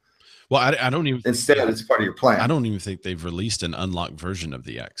now. Well, I don't even. Instead, it's part of your plan. I don't even think they've released an unlocked version of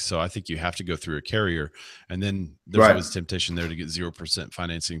the X. So I think you have to go through a carrier, and then there's always temptation there to get 0%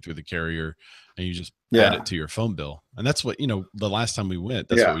 financing through the carrier, and you just add it to your phone bill. And that's what, the last time we went,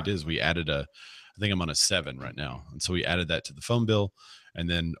 that's what we did, is we added I think I'm on a 7 right now. And so we added that to the phone bill, and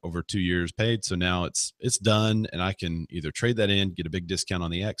then over 2 years paid. So now it's done, and I can either trade that in, get a big discount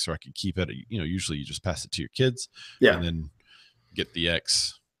on the X, or I can keep it. Usually you just pass it to your kids and then get the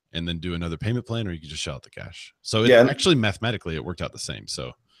X and then do another payment plan, or you can just shell out the cash. So actually mathematically it worked out the same.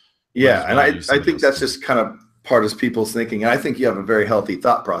 So and I think that's just kind of part of people's thinking. And I think you have a very healthy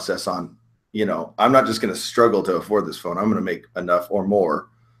thought process on, I'm not just going to struggle to afford this phone. I'm going to make enough or more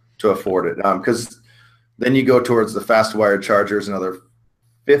to afford it. Because then you go towards the fast wired chargers, another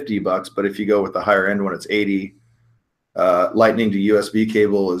 $50. But if you go with the higher end one, it's 80. Lightning to USB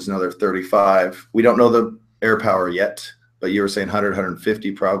cable is another 35. We don't know the AirPower yet, but you were saying 100,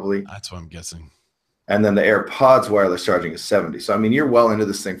 150 probably. That's what I'm guessing. And then the AirPods wireless charging is 70. So, I mean, you're well into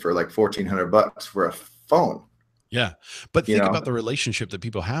this thing for like $1,400 for a phone. Yeah. But think about the relationship that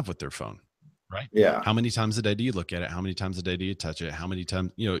people have with their phone, right? Yeah. How many times a day do you look at it? How many times a day do you touch it? How many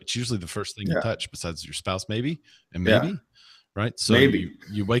times, it's usually the first thing you touch besides your spouse, maybe, and maybe, right? So maybe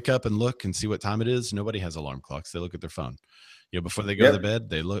you wake up and look and see what time it is. Nobody has alarm clocks. They look at their phone. Before they go to bed,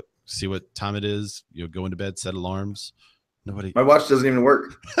 they look, see what time it is, go into bed, set alarms. Nobody. My watch doesn't even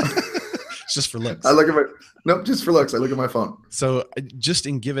work. It's just for looks. I look at just for looks. I look at my phone. So just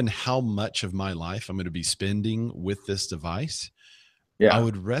in given how much of my life I'm going to be spending with this device, I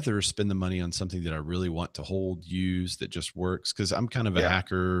would rather spend the money on something that I really want to hold, use, that just works. Because I'm kind of a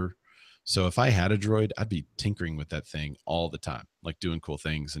hacker. So if I had a Droid, I'd be tinkering with that thing all the time, like doing cool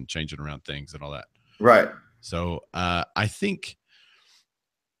things and changing around things and all that. Right. So I think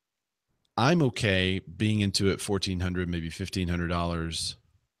I'm okay being into it $1,400, maybe $1,500,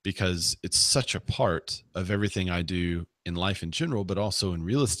 because it's such a part of everything I do in life in general, but also in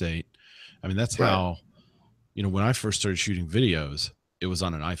real estate. I mean, that's how, when I first started shooting videos, it was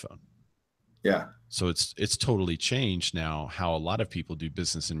on an iPhone. Yeah. So it's totally changed now how a lot of people do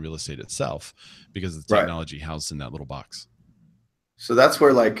business in real estate itself, because of the technology housed in that little box. So that's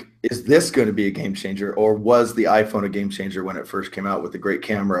where, like, is this going to be a game changer, or was the iPhone a game changer when it first came out with the great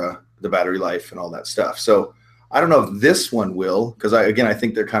camera, the battery life, and all that stuff? So I don't know if this one will, because I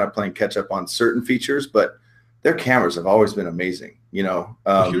think they're kind of playing catch up on certain features, but their cameras have always been amazing. Well,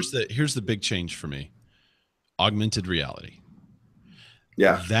 here's the big change for me: augmented reality.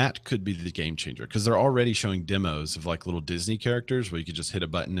 Yeah, that could be the game changer, because they're already showing demos of like little Disney characters where you could just hit a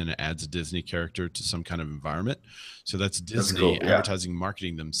button and it adds a Disney character to some kind of environment. So that's Disney advertising,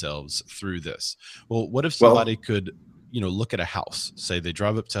 marketing themselves through this. Well, what if somebody could, look at a house, say they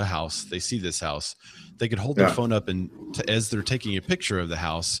drive up to a house, they see this house, they could hold their phone up, and as they're taking a picture of the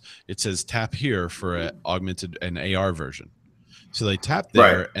house, it says tap here for an AR version. So they tap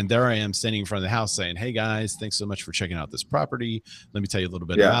there, and there I am standing in front of the house saying, hey guys, thanks so much for checking out this property. Let me tell you a little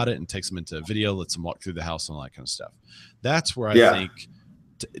bit about it, and takes them into a video, lets them walk through the house and all that kind of stuff. That's where I think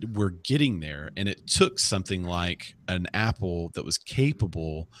we're getting there. And it took something like an Apple that was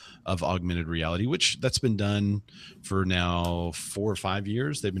capable of augmented reality, which that's been done for now 4 or 5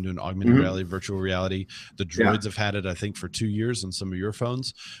 years. They've been doing augmented reality, virtual reality. The Droids have had it, I think, for 2 years on some of your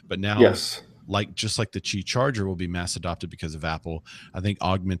phones, but now just like the Qi charger will be mass adopted because of Apple, I think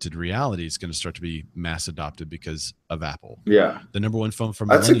augmented reality is going to start to be mass adopted because of Apple. Yeah. The number one phone for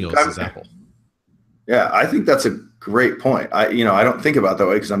millennials is Apple. Yeah, I think that's a great point. I don't think about it that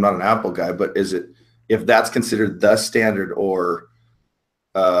way because I'm not an Apple guy, but if that's considered the standard or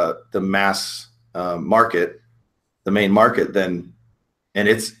the mass market, the main market, then, and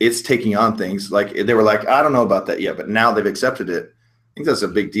it's taking on things like they were like, I don't know about that yet, but now they've accepted it. I think that's a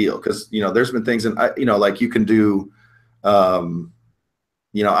big deal because, there's been things, and like you can do,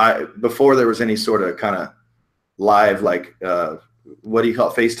 before there was any sort of kind of live, like, what do you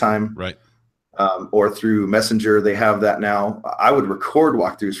call it? FaceTime. Right. Or through Messenger, they have that now. I would record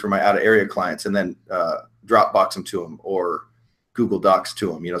walkthroughs for my out of area clients and then Dropbox them to them or Google Docs to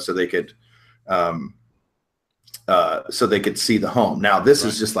them, so they could, see the home. Now this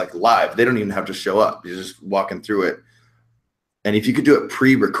is just like live. They don't even have to show up. You're just walking through it. And if you could do it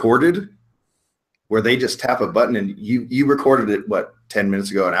pre-recorded, where they just tap a button and you recorded it, 10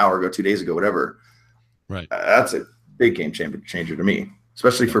 minutes ago, an hour ago, 2 days ago, whatever. Right. That's a big game changer to me,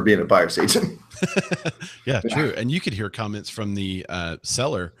 especially for being a buyer's agent. Yeah, true. And you could hear comments from the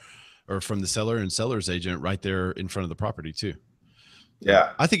seller or from the seller and seller's agent right there in front of the property too.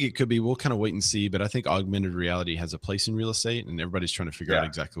 Yeah. I think it could be, we'll kind of wait and see, but I think augmented reality has a place in real estate and everybody's trying to figure out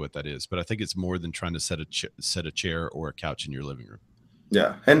exactly what that is. But I think it's more than trying to set a chair or a couch in your living room.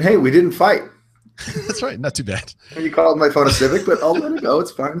 Yeah. And hey, we didn't fight. That's right. Not too bad. You called my phone a Civic, but I'll let it go. It's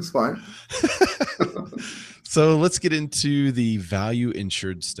fine. It's fine. So let's get into the value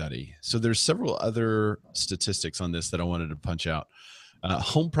insured study. So there's several other statistics on this that I wanted to punch out.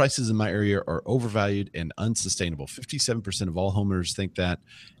 Home prices in my area are overvalued and unsustainable. 57% of all homeowners think that.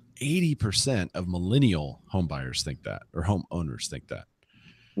 80% of millennial home buyers think that, or home owners think that.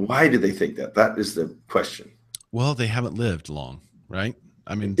 Why do they think that? That is the question. Well, they haven't lived long, right?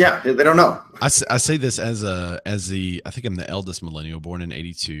 I mean, yeah, they don't know. I say this I think I'm the eldest millennial, born in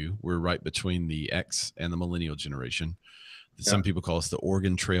 82. We're right between the X and the millennial generation. Some people call us the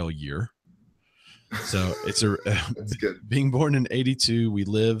Oregon Trail year. So it's That's good. Being born in 82, we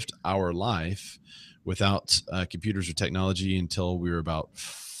lived our life without computers or technology until we were about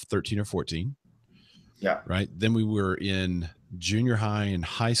 13 or 14. Yeah. Right. Then we were in junior high and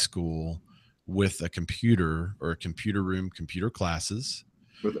high school with a computer or a computer room, computer classes.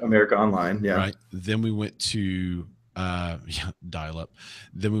 With America Online. Yeah. Right. Then we went to dial up.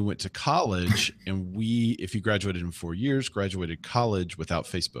 Then we went to college and if you graduated in 4 years, graduated college without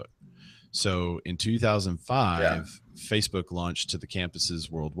Facebook. So in 2005, Facebook launched to the campuses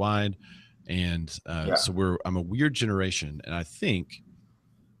worldwide. And so I'm a weird generation. And I think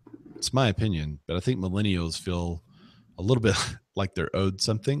it's my opinion, but I think millennials feel a little bit like they're owed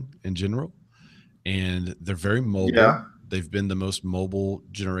something in general. And they're very mobile. Yeah. They've been the most mobile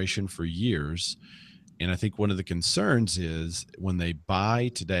generation for years. And I think one of the concerns is when they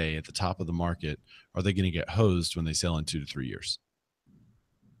buy today at the top of the market, are they going to get hosed when they sell in 2 to 3 years?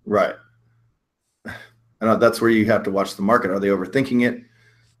 Right. And that's where you have to watch the market. Are they overthinking it?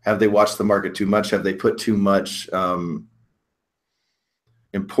 Have they watched the market too much? Have they put too much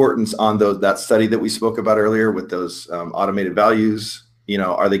importance on that study that we spoke about earlier with those automated values?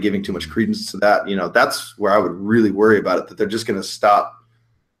 Are they giving too much credence to that? That's where I would really worry about it, that they're just going to stop.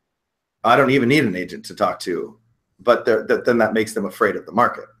 I don't even need an agent to talk to, but then that makes them afraid of the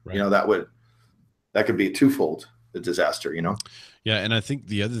market. Right. That could be a twofold disaster, Yeah. And I think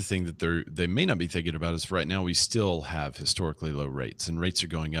the other thing that they may not be thinking about is right now we still have historically low rates, and rates are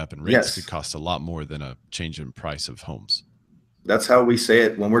going up, and rates could cost a lot more than a change in price of homes. That's how we say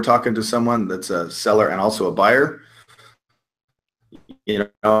it when we're talking to someone that's a seller and also a buyer. I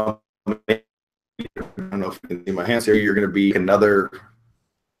don't know if you can see my hands here. You're going to be another,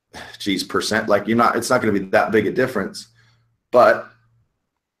 percent. Like it's not going to be that big a difference. But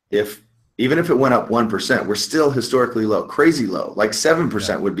even if it went up 1%, we're still historically low, crazy low. Like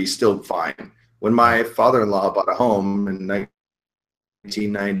 7% would be still fine. When my father-in-law bought a home in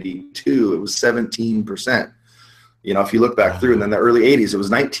 1992, it was 17%. If you look back through, and then the early 80s, it was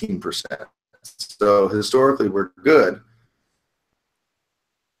 19%. So historically, we're good.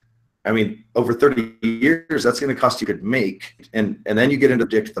 I mean, over 30 years, that's going to cost you could make, and then you get into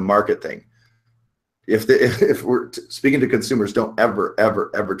predict the market thing. If we're speaking to consumers, don't ever, ever,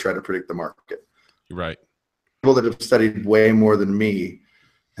 ever try to predict the market. Right. People that have studied way more than me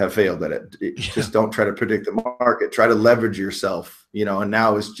have failed at it. Just don't try to predict the market. Try to leverage yourself, and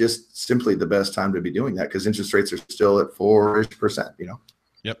now is just simply the best time to be doing that because interest rates are still at 4%.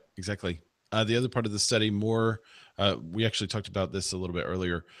 Yep, exactly. The other part of the study, we actually talked about this a little bit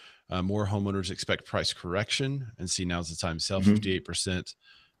earlier. More homeowners expect price correction and see now's the time to sell. 58%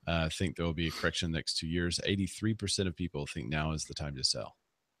 think there will be a correction in the next 2 years. 83% of people think now is the time to sell.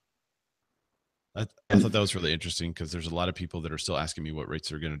 I thought that was really interesting because there's a lot of people that are still asking me what rates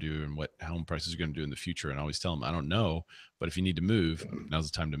are going to do and what home prices are going to do in the future. And I always tell them, I don't know, but if you need to move,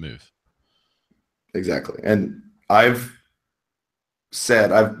 now's the time to move. Exactly. And I've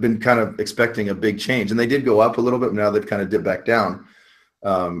been kind of expecting a big change, and they did go up a little bit. Now they've kind of dipped back down.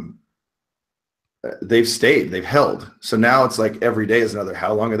 They've stayed, they've held. So now it's like every day is another,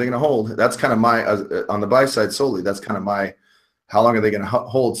 how long are they going to hold? That's kind of my, on the buy side solely, that's kind of my, how long are they going to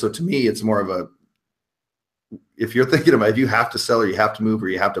hold? So to me, it's more of a, if you're thinking about, if you have to sell or you have to move or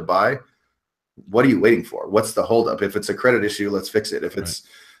you have to buy, what are you waiting for? What's the holdup? If it's a credit issue, let's fix it. If it's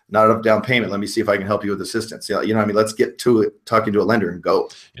not enough down payment, let me see if I can help you with assistance. You know what I mean? Let's get to it, talking to a lender and go.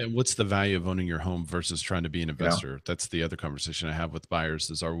 And what's the value of owning your home versus trying to be an investor? That's the other conversation I have with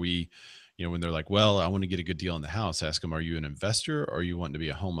buyers is, are we, when they're like, well, I want to get a good deal on the house, ask them, are you an investor or are you wanting to be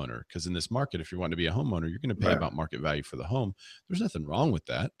a homeowner? Because in this market, if you're wanting to be a homeowner, you're going to pay about market value for the home. There's nothing wrong with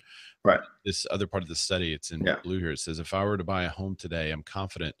that. Right. This other part of the study, it's in blue here. It says, if I were to buy a home today, I'm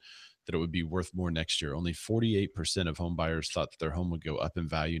confident that it would be worth more next year. Only 48% of home buyers thought that their home would go up in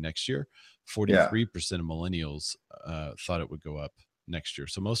value next year. 43% of millennials thought it would go up next year.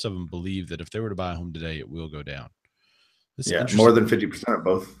 So most of them believe that if they were to buy a home today, it will go down. More than 50% of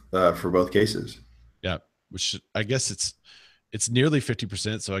both for both cases. Yeah, which I guess it's nearly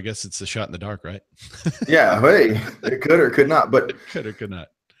 50%. So I guess it's a shot in the dark, right? Yeah, hey, it could or could not, but it could or could not.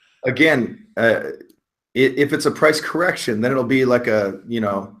 Again, if it's a price correction, then it'll be like a,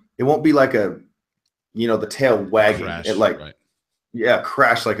 it won't be like a, the tail wagging. Crash, it like,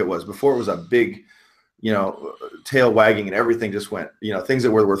 crash like it was before. It was a big, tail wagging, and everything just went. Things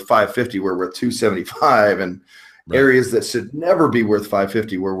that were worth $550 were worth $275, and areas that should never be worth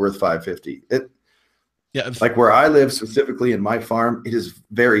 $550 were worth $550. Like where I live specifically in my farm, it is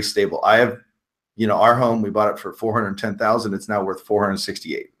very stable. I have, our home, we bought it for $410,000. It's now worth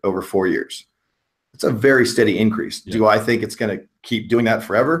 $468 over 4 years. It's a very steady increase. Do I think it's going to keep doing that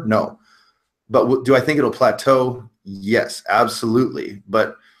forever? No. But do I think it'll plateau? Yes, absolutely.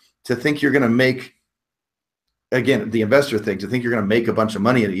 But to think you're going to make, again, the investor thing, to think you're going to make a bunch of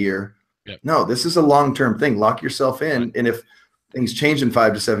money in a year. No, this is a long-term thing. Lock yourself in. And if things change in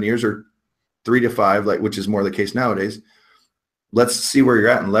 5 to 7 years or 3 to 5, which is more the case nowadays, let's see where you're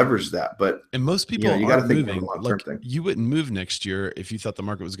at and leverage that. But and most people, you got to think about a long-term thing. You wouldn't move next year if you thought the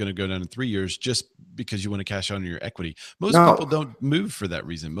market was going to go down in 3 years just because you want to cash out on your equity. Most people don't move for that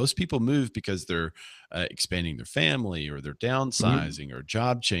reason. Most people move because they're expanding their family, or they're downsizing, or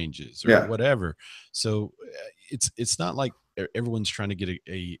job changes, or whatever. So it's not like everyone's trying to get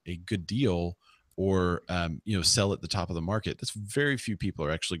a good deal, or sell at the top of the market. That's very few people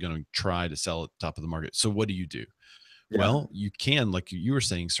are actually going to try to sell at the top of the market. So what do you do? Well, you can, like you were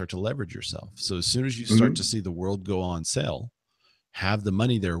saying, start to leverage yourself. So as soon as you start to see the world go on sale, have the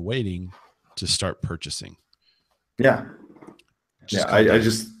money there waiting to start purchasing. I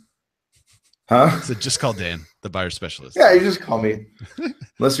just call Dan, the buyer specialist. Yeah, you just call me.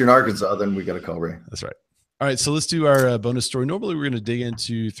 Unless you're in Arkansas, then we got to call Ray. That's right. All right, so let's do our bonus story. Normally, we're going to dig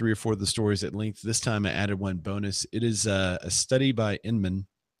into 3 or 4 of the stories at length. This time, I added one bonus. It is a study by Inman.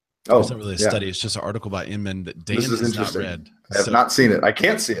 It's not really a study. It's just an article by Inman that Dan has not read. I have not seen it. I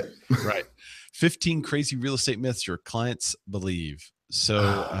can't see it. Right. 15 crazy real estate myths your clients believe.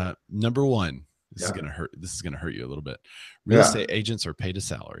 So number 1, this is going to hurt. This is going to hurt you a little bit. Real estate agents are paid a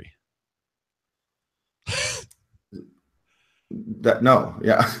salary. So they're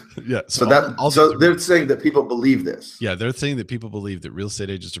saying that people believe this. Yeah, they're saying that people believe that real estate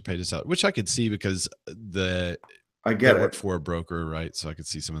agents are paid a salary, which I could see because I get it. Work for a broker, right? So I could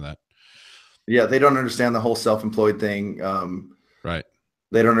see some of that. Yeah, they don't understand the whole self-employed thing. Right.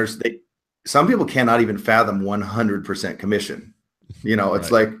 They don't understand. Some people cannot even fathom 100% commission.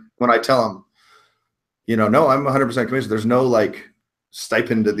 It's like when I tell them, no, I'm 100% commission. There's no like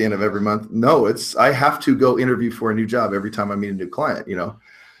stipend at the end of every month. No, I have to go interview for a new job every time I meet a new client. You know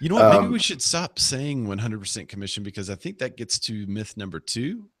what? Maybe we should stop saying 100% commission, because I think that gets to myth number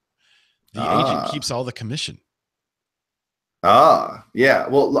 2. The agent keeps all the commission. Yeah.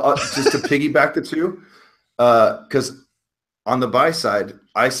 Well, just to piggyback the 2, because on the buy side,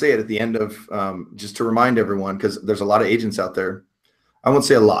 I say it at the end of, just to remind everyone, because there's a lot of agents out there. I won't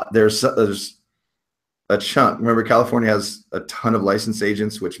say a lot. There's a chunk. Remember, California has a ton of licensed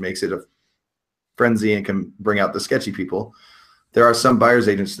agents, which makes it a frenzy and can bring out the sketchy people. There are some buyer's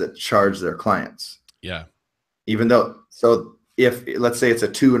agents that charge their clients. Yeah. Even though, so if let's say it's a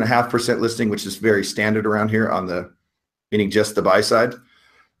 2.5% listing, which is very standard around here meaning just the buy side,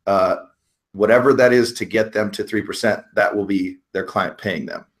 whatever that is to get them to 3%, that will be their client paying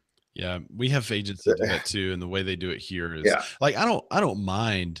them. Yeah, we have agents that do that too, and the way they do it here is like I don't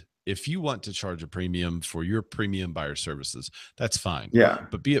mind if you want to charge a premium for your premium buyer services, that's fine. Yeah.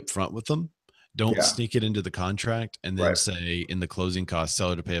 But be upfront with them. Don't sneak it into the contract and then say in the closing costs,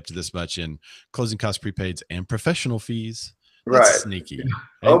 seller to pay up to this much in closing cost prepaids and professional fees. That's sneaky.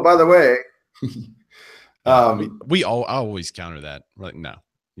 Oh, by the way, I always counter that. Like, no,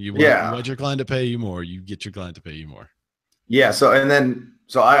 you want your client to pay you more. You get your client to pay you more. Yeah. So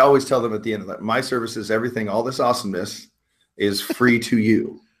I always tell them at the end of that, my services, everything, all this awesomeness is free to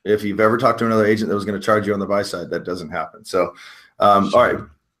you. If you've ever talked to another agent that was going to charge you on the buy side, that doesn't happen. So, all right.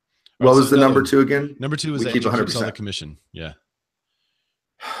 What was the number 2 again? Number 2 is keep 100% on the commission. Yeah.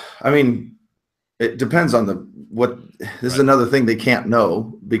 I mean, it depends on this is another thing they can't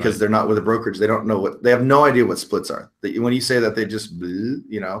know because they're not with a brokerage. They don't know they have no idea what splits are. When you say that, they just,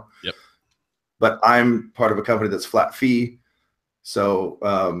 Yep. But I'm part of a company that's flat fee. So,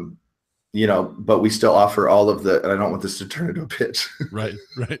 but we still offer all of and I don't want this to turn into a pitch. Right.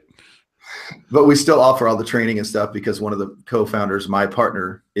 But we still offer all the training and stuff because one of the co-founders, my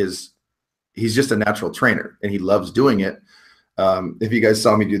partner, he's just a natural trainer and he loves doing it. If you guys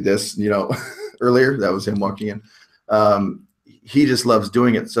saw me do this, earlier, that was him walking in. He just loves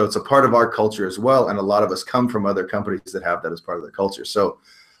doing it. So it's a part of our culture as well. And a lot of us come from other companies that have that as part of their culture. So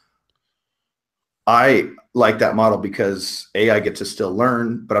I like that model because I get to still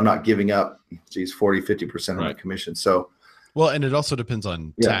learn, but I'm not giving up 40, 50% of my commission. So, well, and it also depends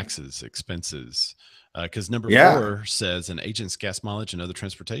on taxes, expenses, because number 4 says an agent's gas mileage and other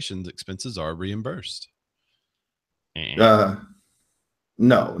transportation expenses are reimbursed. No,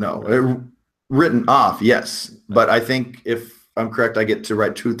 written off. Yes. But I think if I'm correct, I get to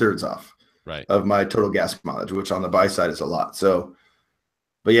write 2/3 off of my total gas mileage, which on the buy side is a lot. So,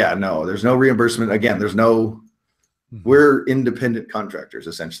 but no, there's no reimbursement. Again, we're independent contractors.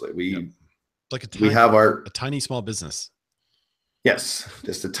 Essentially. We have a tiny small business. Yes.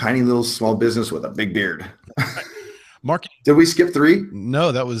 Just a tiny little small business with a big beard. Marketing. Did we skip 3?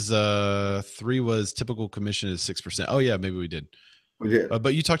 No, that was 3 was typical commission is 6%. Oh yeah, maybe we did. We did.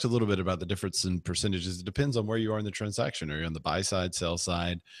 But you talked a little bit about the difference in percentages. It depends on where you are in the transaction. Are you on the buy side, sell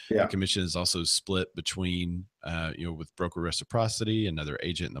side? Yeah. The commission is also split between, with broker reciprocity, another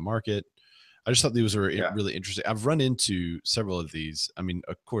agent in the market. I just thought these were really interesting. I've run into several of these. I mean,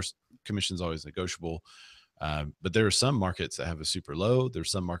 of course, commission is always negotiable, but there are some markets that have a super low. There's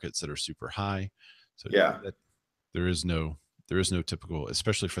some markets that are super high. So there is no typical,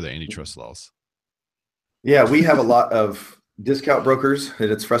 especially for the antitrust laws. Yeah, we have a lot of discount brokers,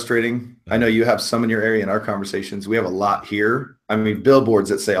 and it's frustrating. I know you have some in your area in our conversations. We have a lot here. I mean, billboards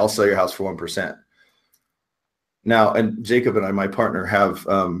that say, I'll sell your house for 1%. Now, and Jacob and I, my partner,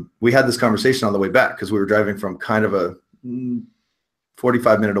 we had this conversation on the way back because we were driving from kind of a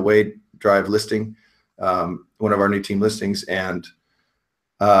 45-minute away drive listing, one of our new team listings, and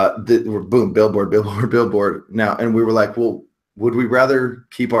we're boom, billboard now. And we were like, well, would we rather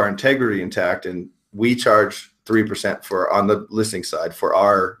keep our integrity intact? And we charge 3% on the listing side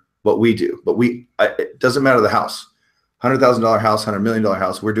for what we do, but it doesn't matter the house, $100,000 house, $100 million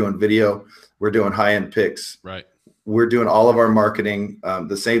house. We're doing video. We're doing high-end pics. Right. We're doing all of our marketing,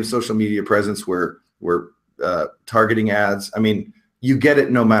 the same social media presence. We're targeting ads. I mean, you get it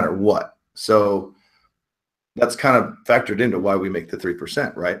no matter what. So that's kind of factored into why we make the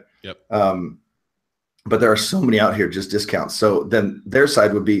 3%, right? Yep. But there are so many out here just discounts. So then their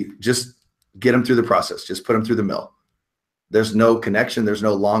side would be just get them through the process, just put them through the mill. There's no connection. There's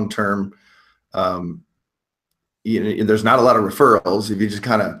no long-term, there's not a lot of referrals. If you just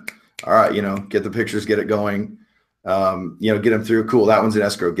kind of, all right, get the pictures, get it going, get them through. Cool. That one's in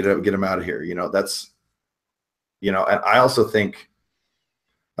escrow. Get them out of here. That's, and I also think,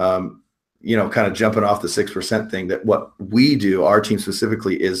 kind of jumping off the 6% thing, that what we do, our team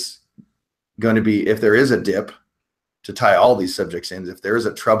specifically, is going to be, if there is a dip, to tie all these subjects in, if there is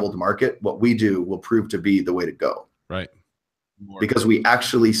a troubled market, what we do will prove to be the way to go. Right. Because we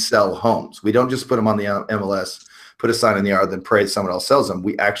actually sell homes. We don't just put them on the MLS, put a sign in the yard, then pray someone else sells them.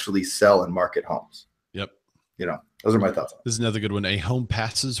 We actually sell and market homes. Yep. Those are my thoughts. This is another good one. A home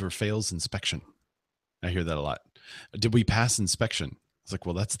passes or fails inspection. I hear that a lot. Did we pass inspection? It's like,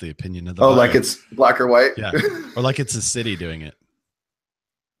 well, that's the opinion of the buyer. Like it's black or white? Yeah. Or like it's a city doing it.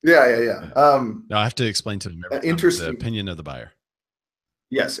 Yeah. No, I have to explain to them interesting. The opinion of the buyer.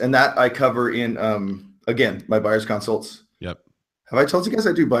 Yes, and that I cover in, again, my buyer's consults. Yep. Have I told you guys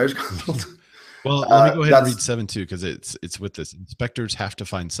I do buyer's consults? Well, let me go ahead and read 7 too, because it's with this. Inspectors have to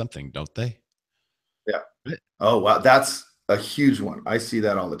find something, don't they? Yeah. Oh, wow. That's a huge one. I see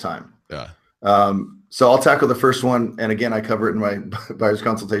that all the time. Yeah. So I'll tackle the first one. And again, I cover it in my buyer's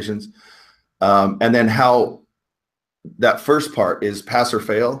consultations. And then how that first part is pass or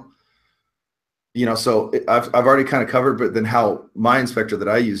fail. So I've already kind of covered, but then how my inspector that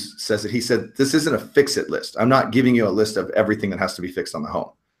I use says it, he said, this isn't a fix it list. I'm not giving you a list of everything that has to be fixed on the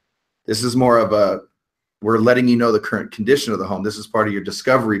home. This is more of we're letting you know the current condition of the home. This is part of your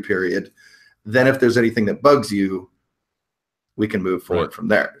discovery period. Then if there's anything that bugs you, we can move forward from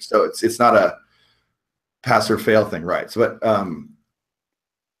there. So it's not a pass or fail thing. Right. So, but,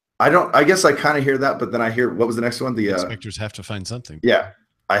 I guess I kind of hear that, but then I hear, what was the next one? The inspectors have to find something. Yeah.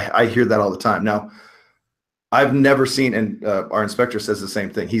 I hear that all the time. Now, I've never seen, and our inspector says the same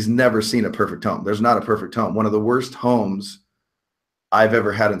thing. He's never seen a perfect home. There's not a perfect home. One of the worst homes I've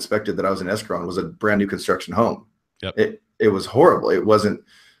ever had inspected that I was in escrow on was a brand new construction home. Yep. It was horrible. It wasn't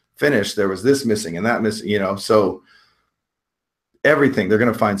finished. There was this missing and that missing, so everything, they're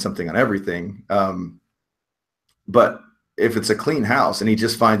going to find something on everything. But if it's a clean house and he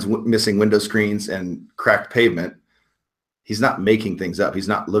just finds missing window screens and cracked pavement, he's not making things up. He's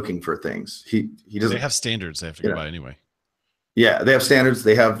not looking for things. He doesn't. They have standards they have to go by anyway. Yeah, they have standards.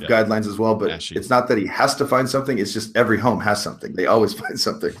 They have guidelines as well, but Ashy. It's not that he has to find something. It's just every home has something. They always find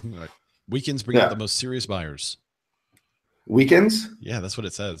something. Right. Weekends bring out the most serious buyers. Weekends? Yeah, that's what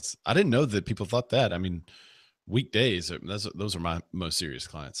it says. I didn't know that people thought that. I mean, weekdays, those are my most serious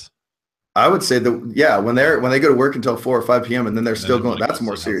clients. I would say that, when they go to work until 4 or 5 p.m. and then they're still going, that's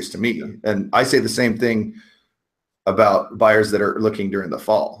more serious to me. And I say the same thing about buyers that are looking during the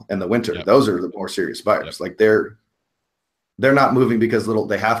fall and the winter. Yep. Those are the more serious buyers. Yep. Like they're not moving because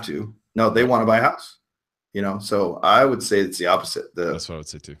they have to. No, they want to buy a house. So I would say it's the opposite. That's what I would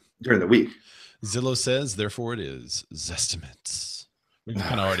say too. During the week. Zillow says, therefore it is Zestimates. We've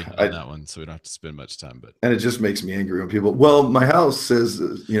kind of already done that one, so we don't have to spend much time. And it just makes me angry when people, well, my house says,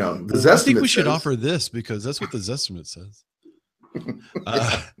 the Zestimate I think we should offer this because that's what the Zestimate says.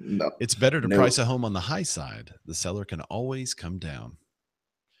 No, it's better to price a home on the high side. The seller can always come down.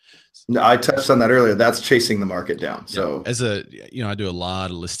 No, I touched on that earlier. That's chasing the market down. So I do a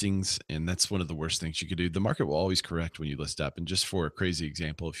lot of listings, and that's one of the worst things you could do. The market will always correct when you list up. And just for a crazy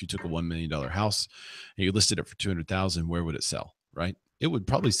example, if you took a $1 million house and you listed it for $200,000, where would it sell? Right? It would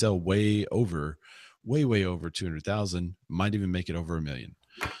probably sell way over 200,000. Might even make it over $1 million.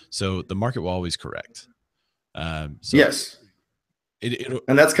 So the market will always correct. Yes.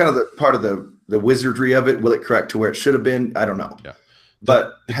 And that's kind of the part of the wizardry of it. Will it correct to where it should have been? I don't know. Yeah.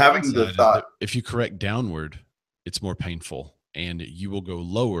 But having the thought, if you correct downward, it's more painful and you will go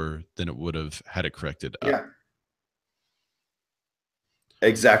lower than it would have had it corrected up. Yeah.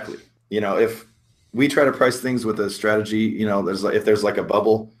 Exactly. If we try to price things with a strategy, if there's like a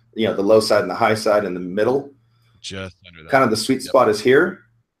bubble, the low side and the high side in the middle, just under that. Kind of the sweet spot is here,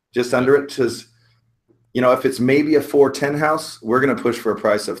 just under it. Because, if it's maybe a 410 house, we're going to push for a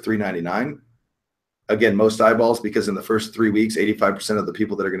price of $399. Again, most eyeballs, because in the first 3 weeks, 85% of the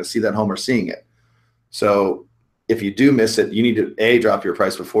people that are going to see that home are seeing it. So if you do miss it, you need to drop your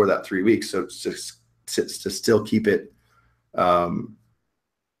price before that 3 weeks. So to still keep it, to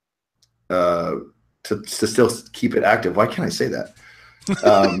still keep it active. Why can't I say that?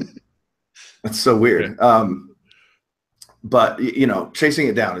 That's so weird. But chasing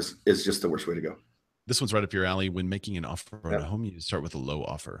it down is just the worst way to go. This one's right up your alley. When making an offer on a home, you start with a low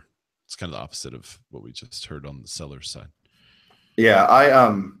offer. It's kind of the opposite of what we just heard on the seller's side. Yeah,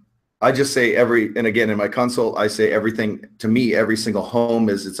 I just say and again in my consult, I say everything to me. Every single home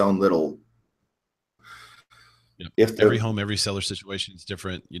is its own little. Yep. Every home, every seller situation is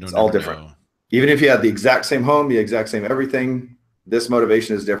different. It's all different. Know. Even if you had the exact same home, the exact same everything, this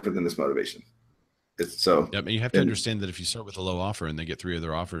motivation is different than this motivation. It's so. Yeah, and you have to understand that if you start with a low offer and they get 3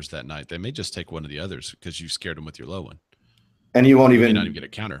 other offers that night, they may just take one of the others because you scared them with your low one. And you won't even not even get a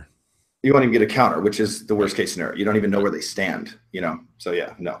counter. You won't even get a counter, which is the worst case scenario. You don't even know where they stand, So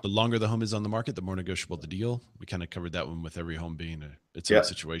yeah, no. The longer the home is on the market, the more negotiable the deal. We kind of covered that one with every home being its own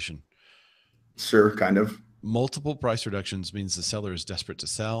situation. Sure, kind of. Multiple price reductions means the seller is desperate to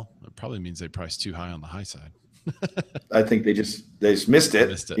sell. It probably means they priced too high on the high side. I think they just missed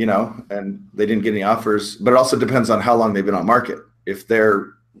it, and they didn't get any offers. But it also depends on how long they've been on market. If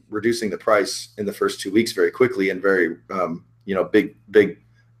they're reducing the price in the first 2 weeks very quickly and very,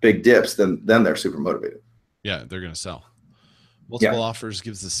 big dips, then they're super motivated. Yeah, they're going to sell. Multiple offers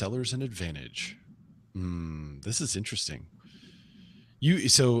gives the sellers an advantage. This is interesting.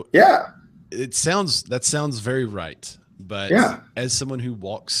 That sounds very right. But as someone who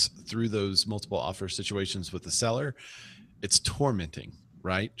walks through those multiple offer situations with the seller, it's tormenting,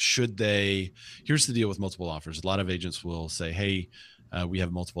 right? Here's the deal with multiple offers. A lot of agents will say, hey, we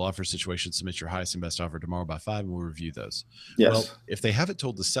have multiple offer situations. Submit your highest and best offer tomorrow by 5 and we'll review those. Yes. Well, if they haven't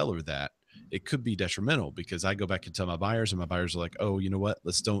told the seller that, it could be detrimental, because I go back and tell my buyers, and my buyers are like, oh, you know what?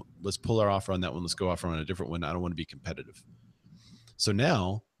 Let's pull our offer on that one. Let's go offer on a different one. I don't want to be competitive. So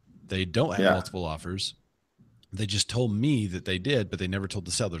now they don't have multiple offers. They just told me that they did, but they never told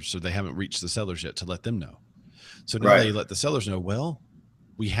the sellers. So they haven't reached the sellers yet to let them know. So now they let the sellers know, well,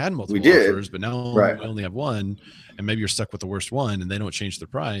 we had multiple offers, but now we only have one, and maybe you're stuck with the worst one, and they don't change the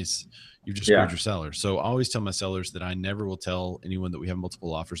price. You just screwed your seller. So I always tell my sellers that I never will tell anyone that we have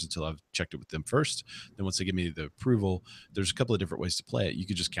multiple offers until I've checked it with them first. Then once they give me the approval, there's a couple of different ways to play it. You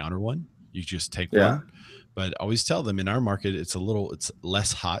could just counter one. You just take one. But I always tell them, in our market, it's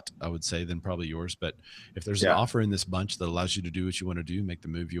less hot, I would say, than probably yours. But if there's an offer in this bunch that allows you to do what you want to do, make the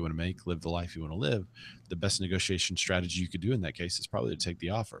move you want to make, live the life you want to live, the best negotiation strategy you could do in that case is probably to take the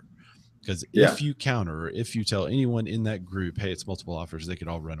offer. Because if you counter, or if you tell anyone in that group, hey, it's multiple offers, they could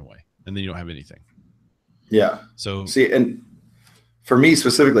all run away, and then you don't have anything. Yeah. So see, and for me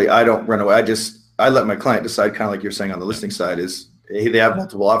specifically, I don't run away. I let my client decide, kind of like you're saying on the listing side, is, hey, they have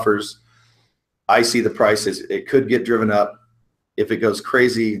multiple offers. I see the prices. It could get driven up. If it goes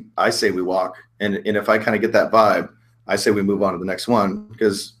crazy, I say we walk. And if I kind of get that vibe, I say we move on to the next one,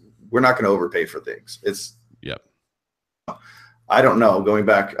 because we're not going to overpay for things. I don't know. Going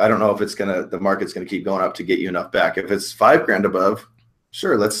back, I don't know if the market's going to keep going up to get you enough back. If it's $5,000 above,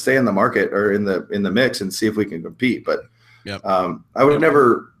 sure, let's stay in the market or in the mix and see if we can compete. But I would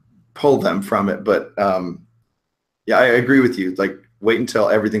never pull them from it. But I agree with you. Like, wait until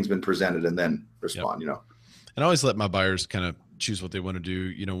everything's been presented and then respond, And I always let my buyers kind of choose what they want to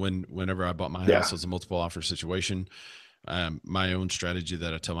do. Whenever I bought my house, it was a multiple offer situation. My own strategy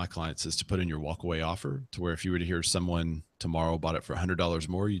that I tell my clients is to put in your walkaway offer, to where if you were to hear someone tomorrow bought it for $100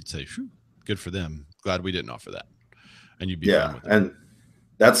 more, you'd say, good for them. Glad we didn't offer that. And you'd be fine with it. And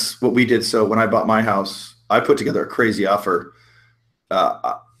that's what we did. So when I bought my house, I put together a crazy offer.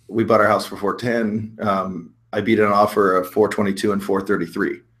 We bought our house for $410,000. I beat an offer of $422,000 and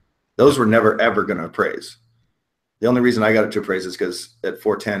 $433,000. Those were never, ever going to appraise. The only reason I got it to appraise is because at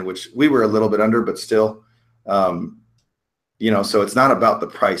 $410,000, which we were a little bit under, but still, so it's not about the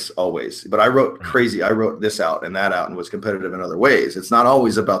price always. But I wrote this out and that out and was competitive in other ways. It's not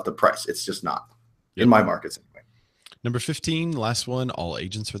always about the price. It's just not in my markets anyway. Number 15, last one, all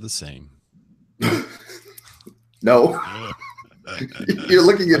agents are the same. No. You're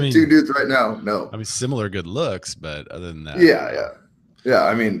looking at two dudes right now. No. I mean, similar good looks, but other than that. Yeah.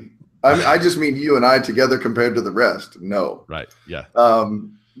 I mean, I just mean you and I together compared to the rest. No. Right. Yeah.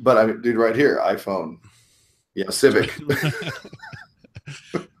 But I mean, dude, right here, iPhone. Yeah, Civic.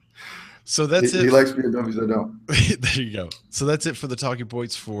 So that's it. He likes BMWs. I don't. There you go. So that's it for the talking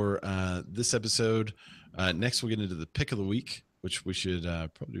points for this episode. Next, we'll get into the pick of the week, which we should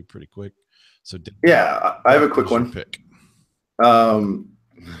probably do pretty quick. So I have a quick one. Pick. For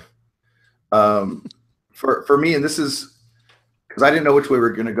me, and this is because I didn't know which way we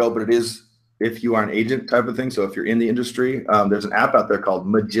were going to go, but it is if you are an agent type of thing. So if you're in the industry, there's an app out there called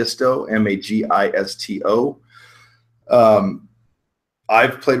Magisto, Magisto.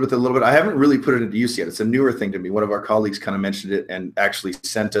 I've played with it a little bit. I haven't really put it into use yet. It's a newer thing to me. One of our colleagues kind of mentioned it and actually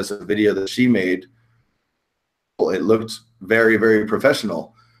sent us a video that she made. It looked very, very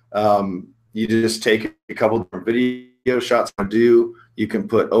professional. You just take a couple different video shots. You can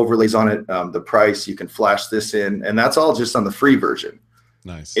put overlays on it, the price, you can flash this in, and that's all just on the free version.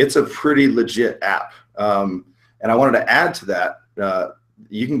 Nice. It's a pretty legit app. And I wanted to add to that,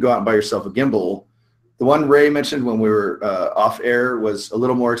 you can go out and buy yourself a gimbal. The one Ray mentioned when we were off air was a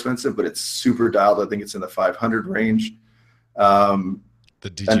little more expensive, but it's super dialed. I think it's in the 500 range. And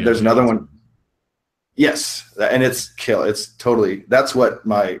there's another one. Yes, and it's totally, that's what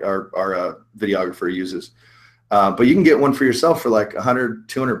our videographer uses. But you can get one for yourself for like $100,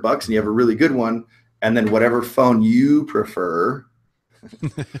 $200, and you have a really good one. And then whatever phone you prefer,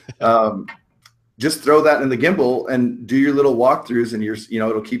 just throw that in the gimbal and do your little walkthroughs, and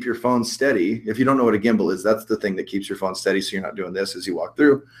it'll keep your phone steady. If you don't know what a gimbal is, that's the thing that keeps your phone steady, so you're not doing this as you walk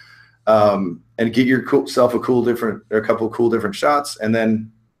through. And get yourself a couple cool different shots, and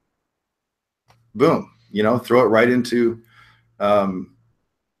then boom, throw it right into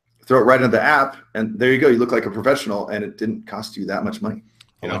the app, and there you go. You look like a professional, and it didn't cost you that much money.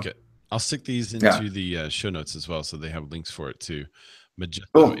 I like it. I'll stick these into the show notes as well, so they have links for it too.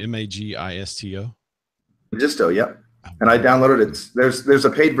 Magisto, Magisto. Magisto, yep. And I downloaded it. There's a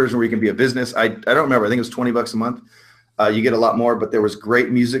paid version where you can be a business. I don't remember. I think it was $20 a month. You get a lot more, but there was great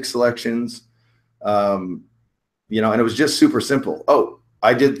music selections. And it was just super simple. Oh,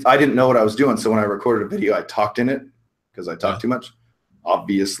 I didn't know what I was doing, so when I recorded a video, I talked in it because I talk too much,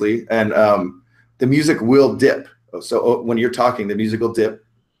 obviously. And the music will dip. So when you're talking, the music will dip.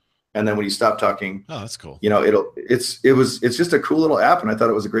 And then when you stop talking, oh, that's cool. You know, it's just a cool little app. And I thought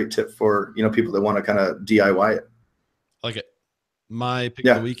it was a great tip for, you know, people that want to kind of DIY it. Like it. My pick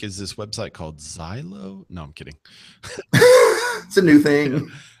of the week is this website called Xylo. No, I'm kidding. It's a new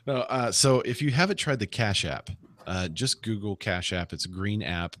thing. No, so if you haven't tried the Cash App, just Google Cash App. It's a green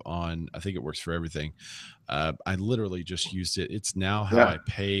app on, I think it works for everything. I literally just used it. It's now how I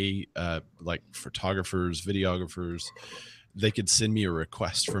pay like photographers, videographers. They could send me a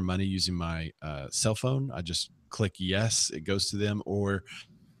request for money using my cell phone. I just click yes, it goes to them, or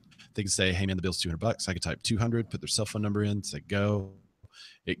they can say, hey man, the bill's $200. I could type 200, put their cell phone number in, say go.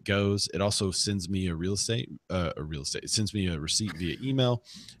 It goes. It also sends me it sends me a receipt via email.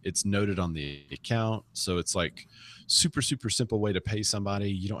 It's noted on the account. So it's like super, super simple way to pay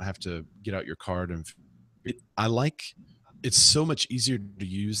somebody. You don't have to get out your card. And it's so much easier to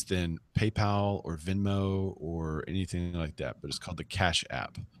use than PayPal or Venmo or anything like that, but it's called the Cash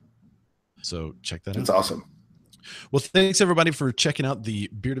App. So check that out. That's awesome. Well, thanks everybody for checking out the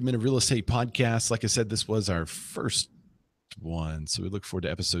Bearded Men of Real Estate podcast. Like I said, this was our first one, so we look forward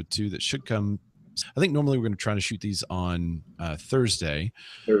to episode 2 that should come. I think normally we're going to try to shoot these on Thursday.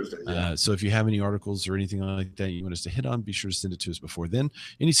 So if you have any articles or anything like that you want us to hit on, be sure to send it to us before then.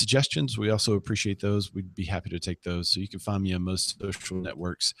 Any suggestions, we also appreciate those. We'd be happy to take those. So you can find me on most social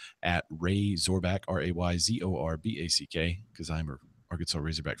networks at Ray Zorback, RayZorback, because I'm an Arkansas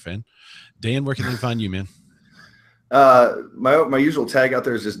Razorback fan. Dan, where can they find you, man? My usual tag out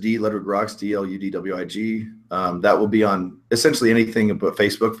there is just D Ludwig Rocks, DLUDWIG. That will be on essentially anything but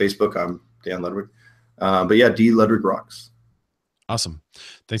Facebook. Facebook, I'm Dan Ludwig. But yeah, D Ludwig Rocks. Awesome.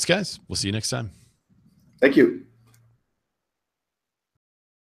 Thanks, guys. We'll see you next time. Thank you.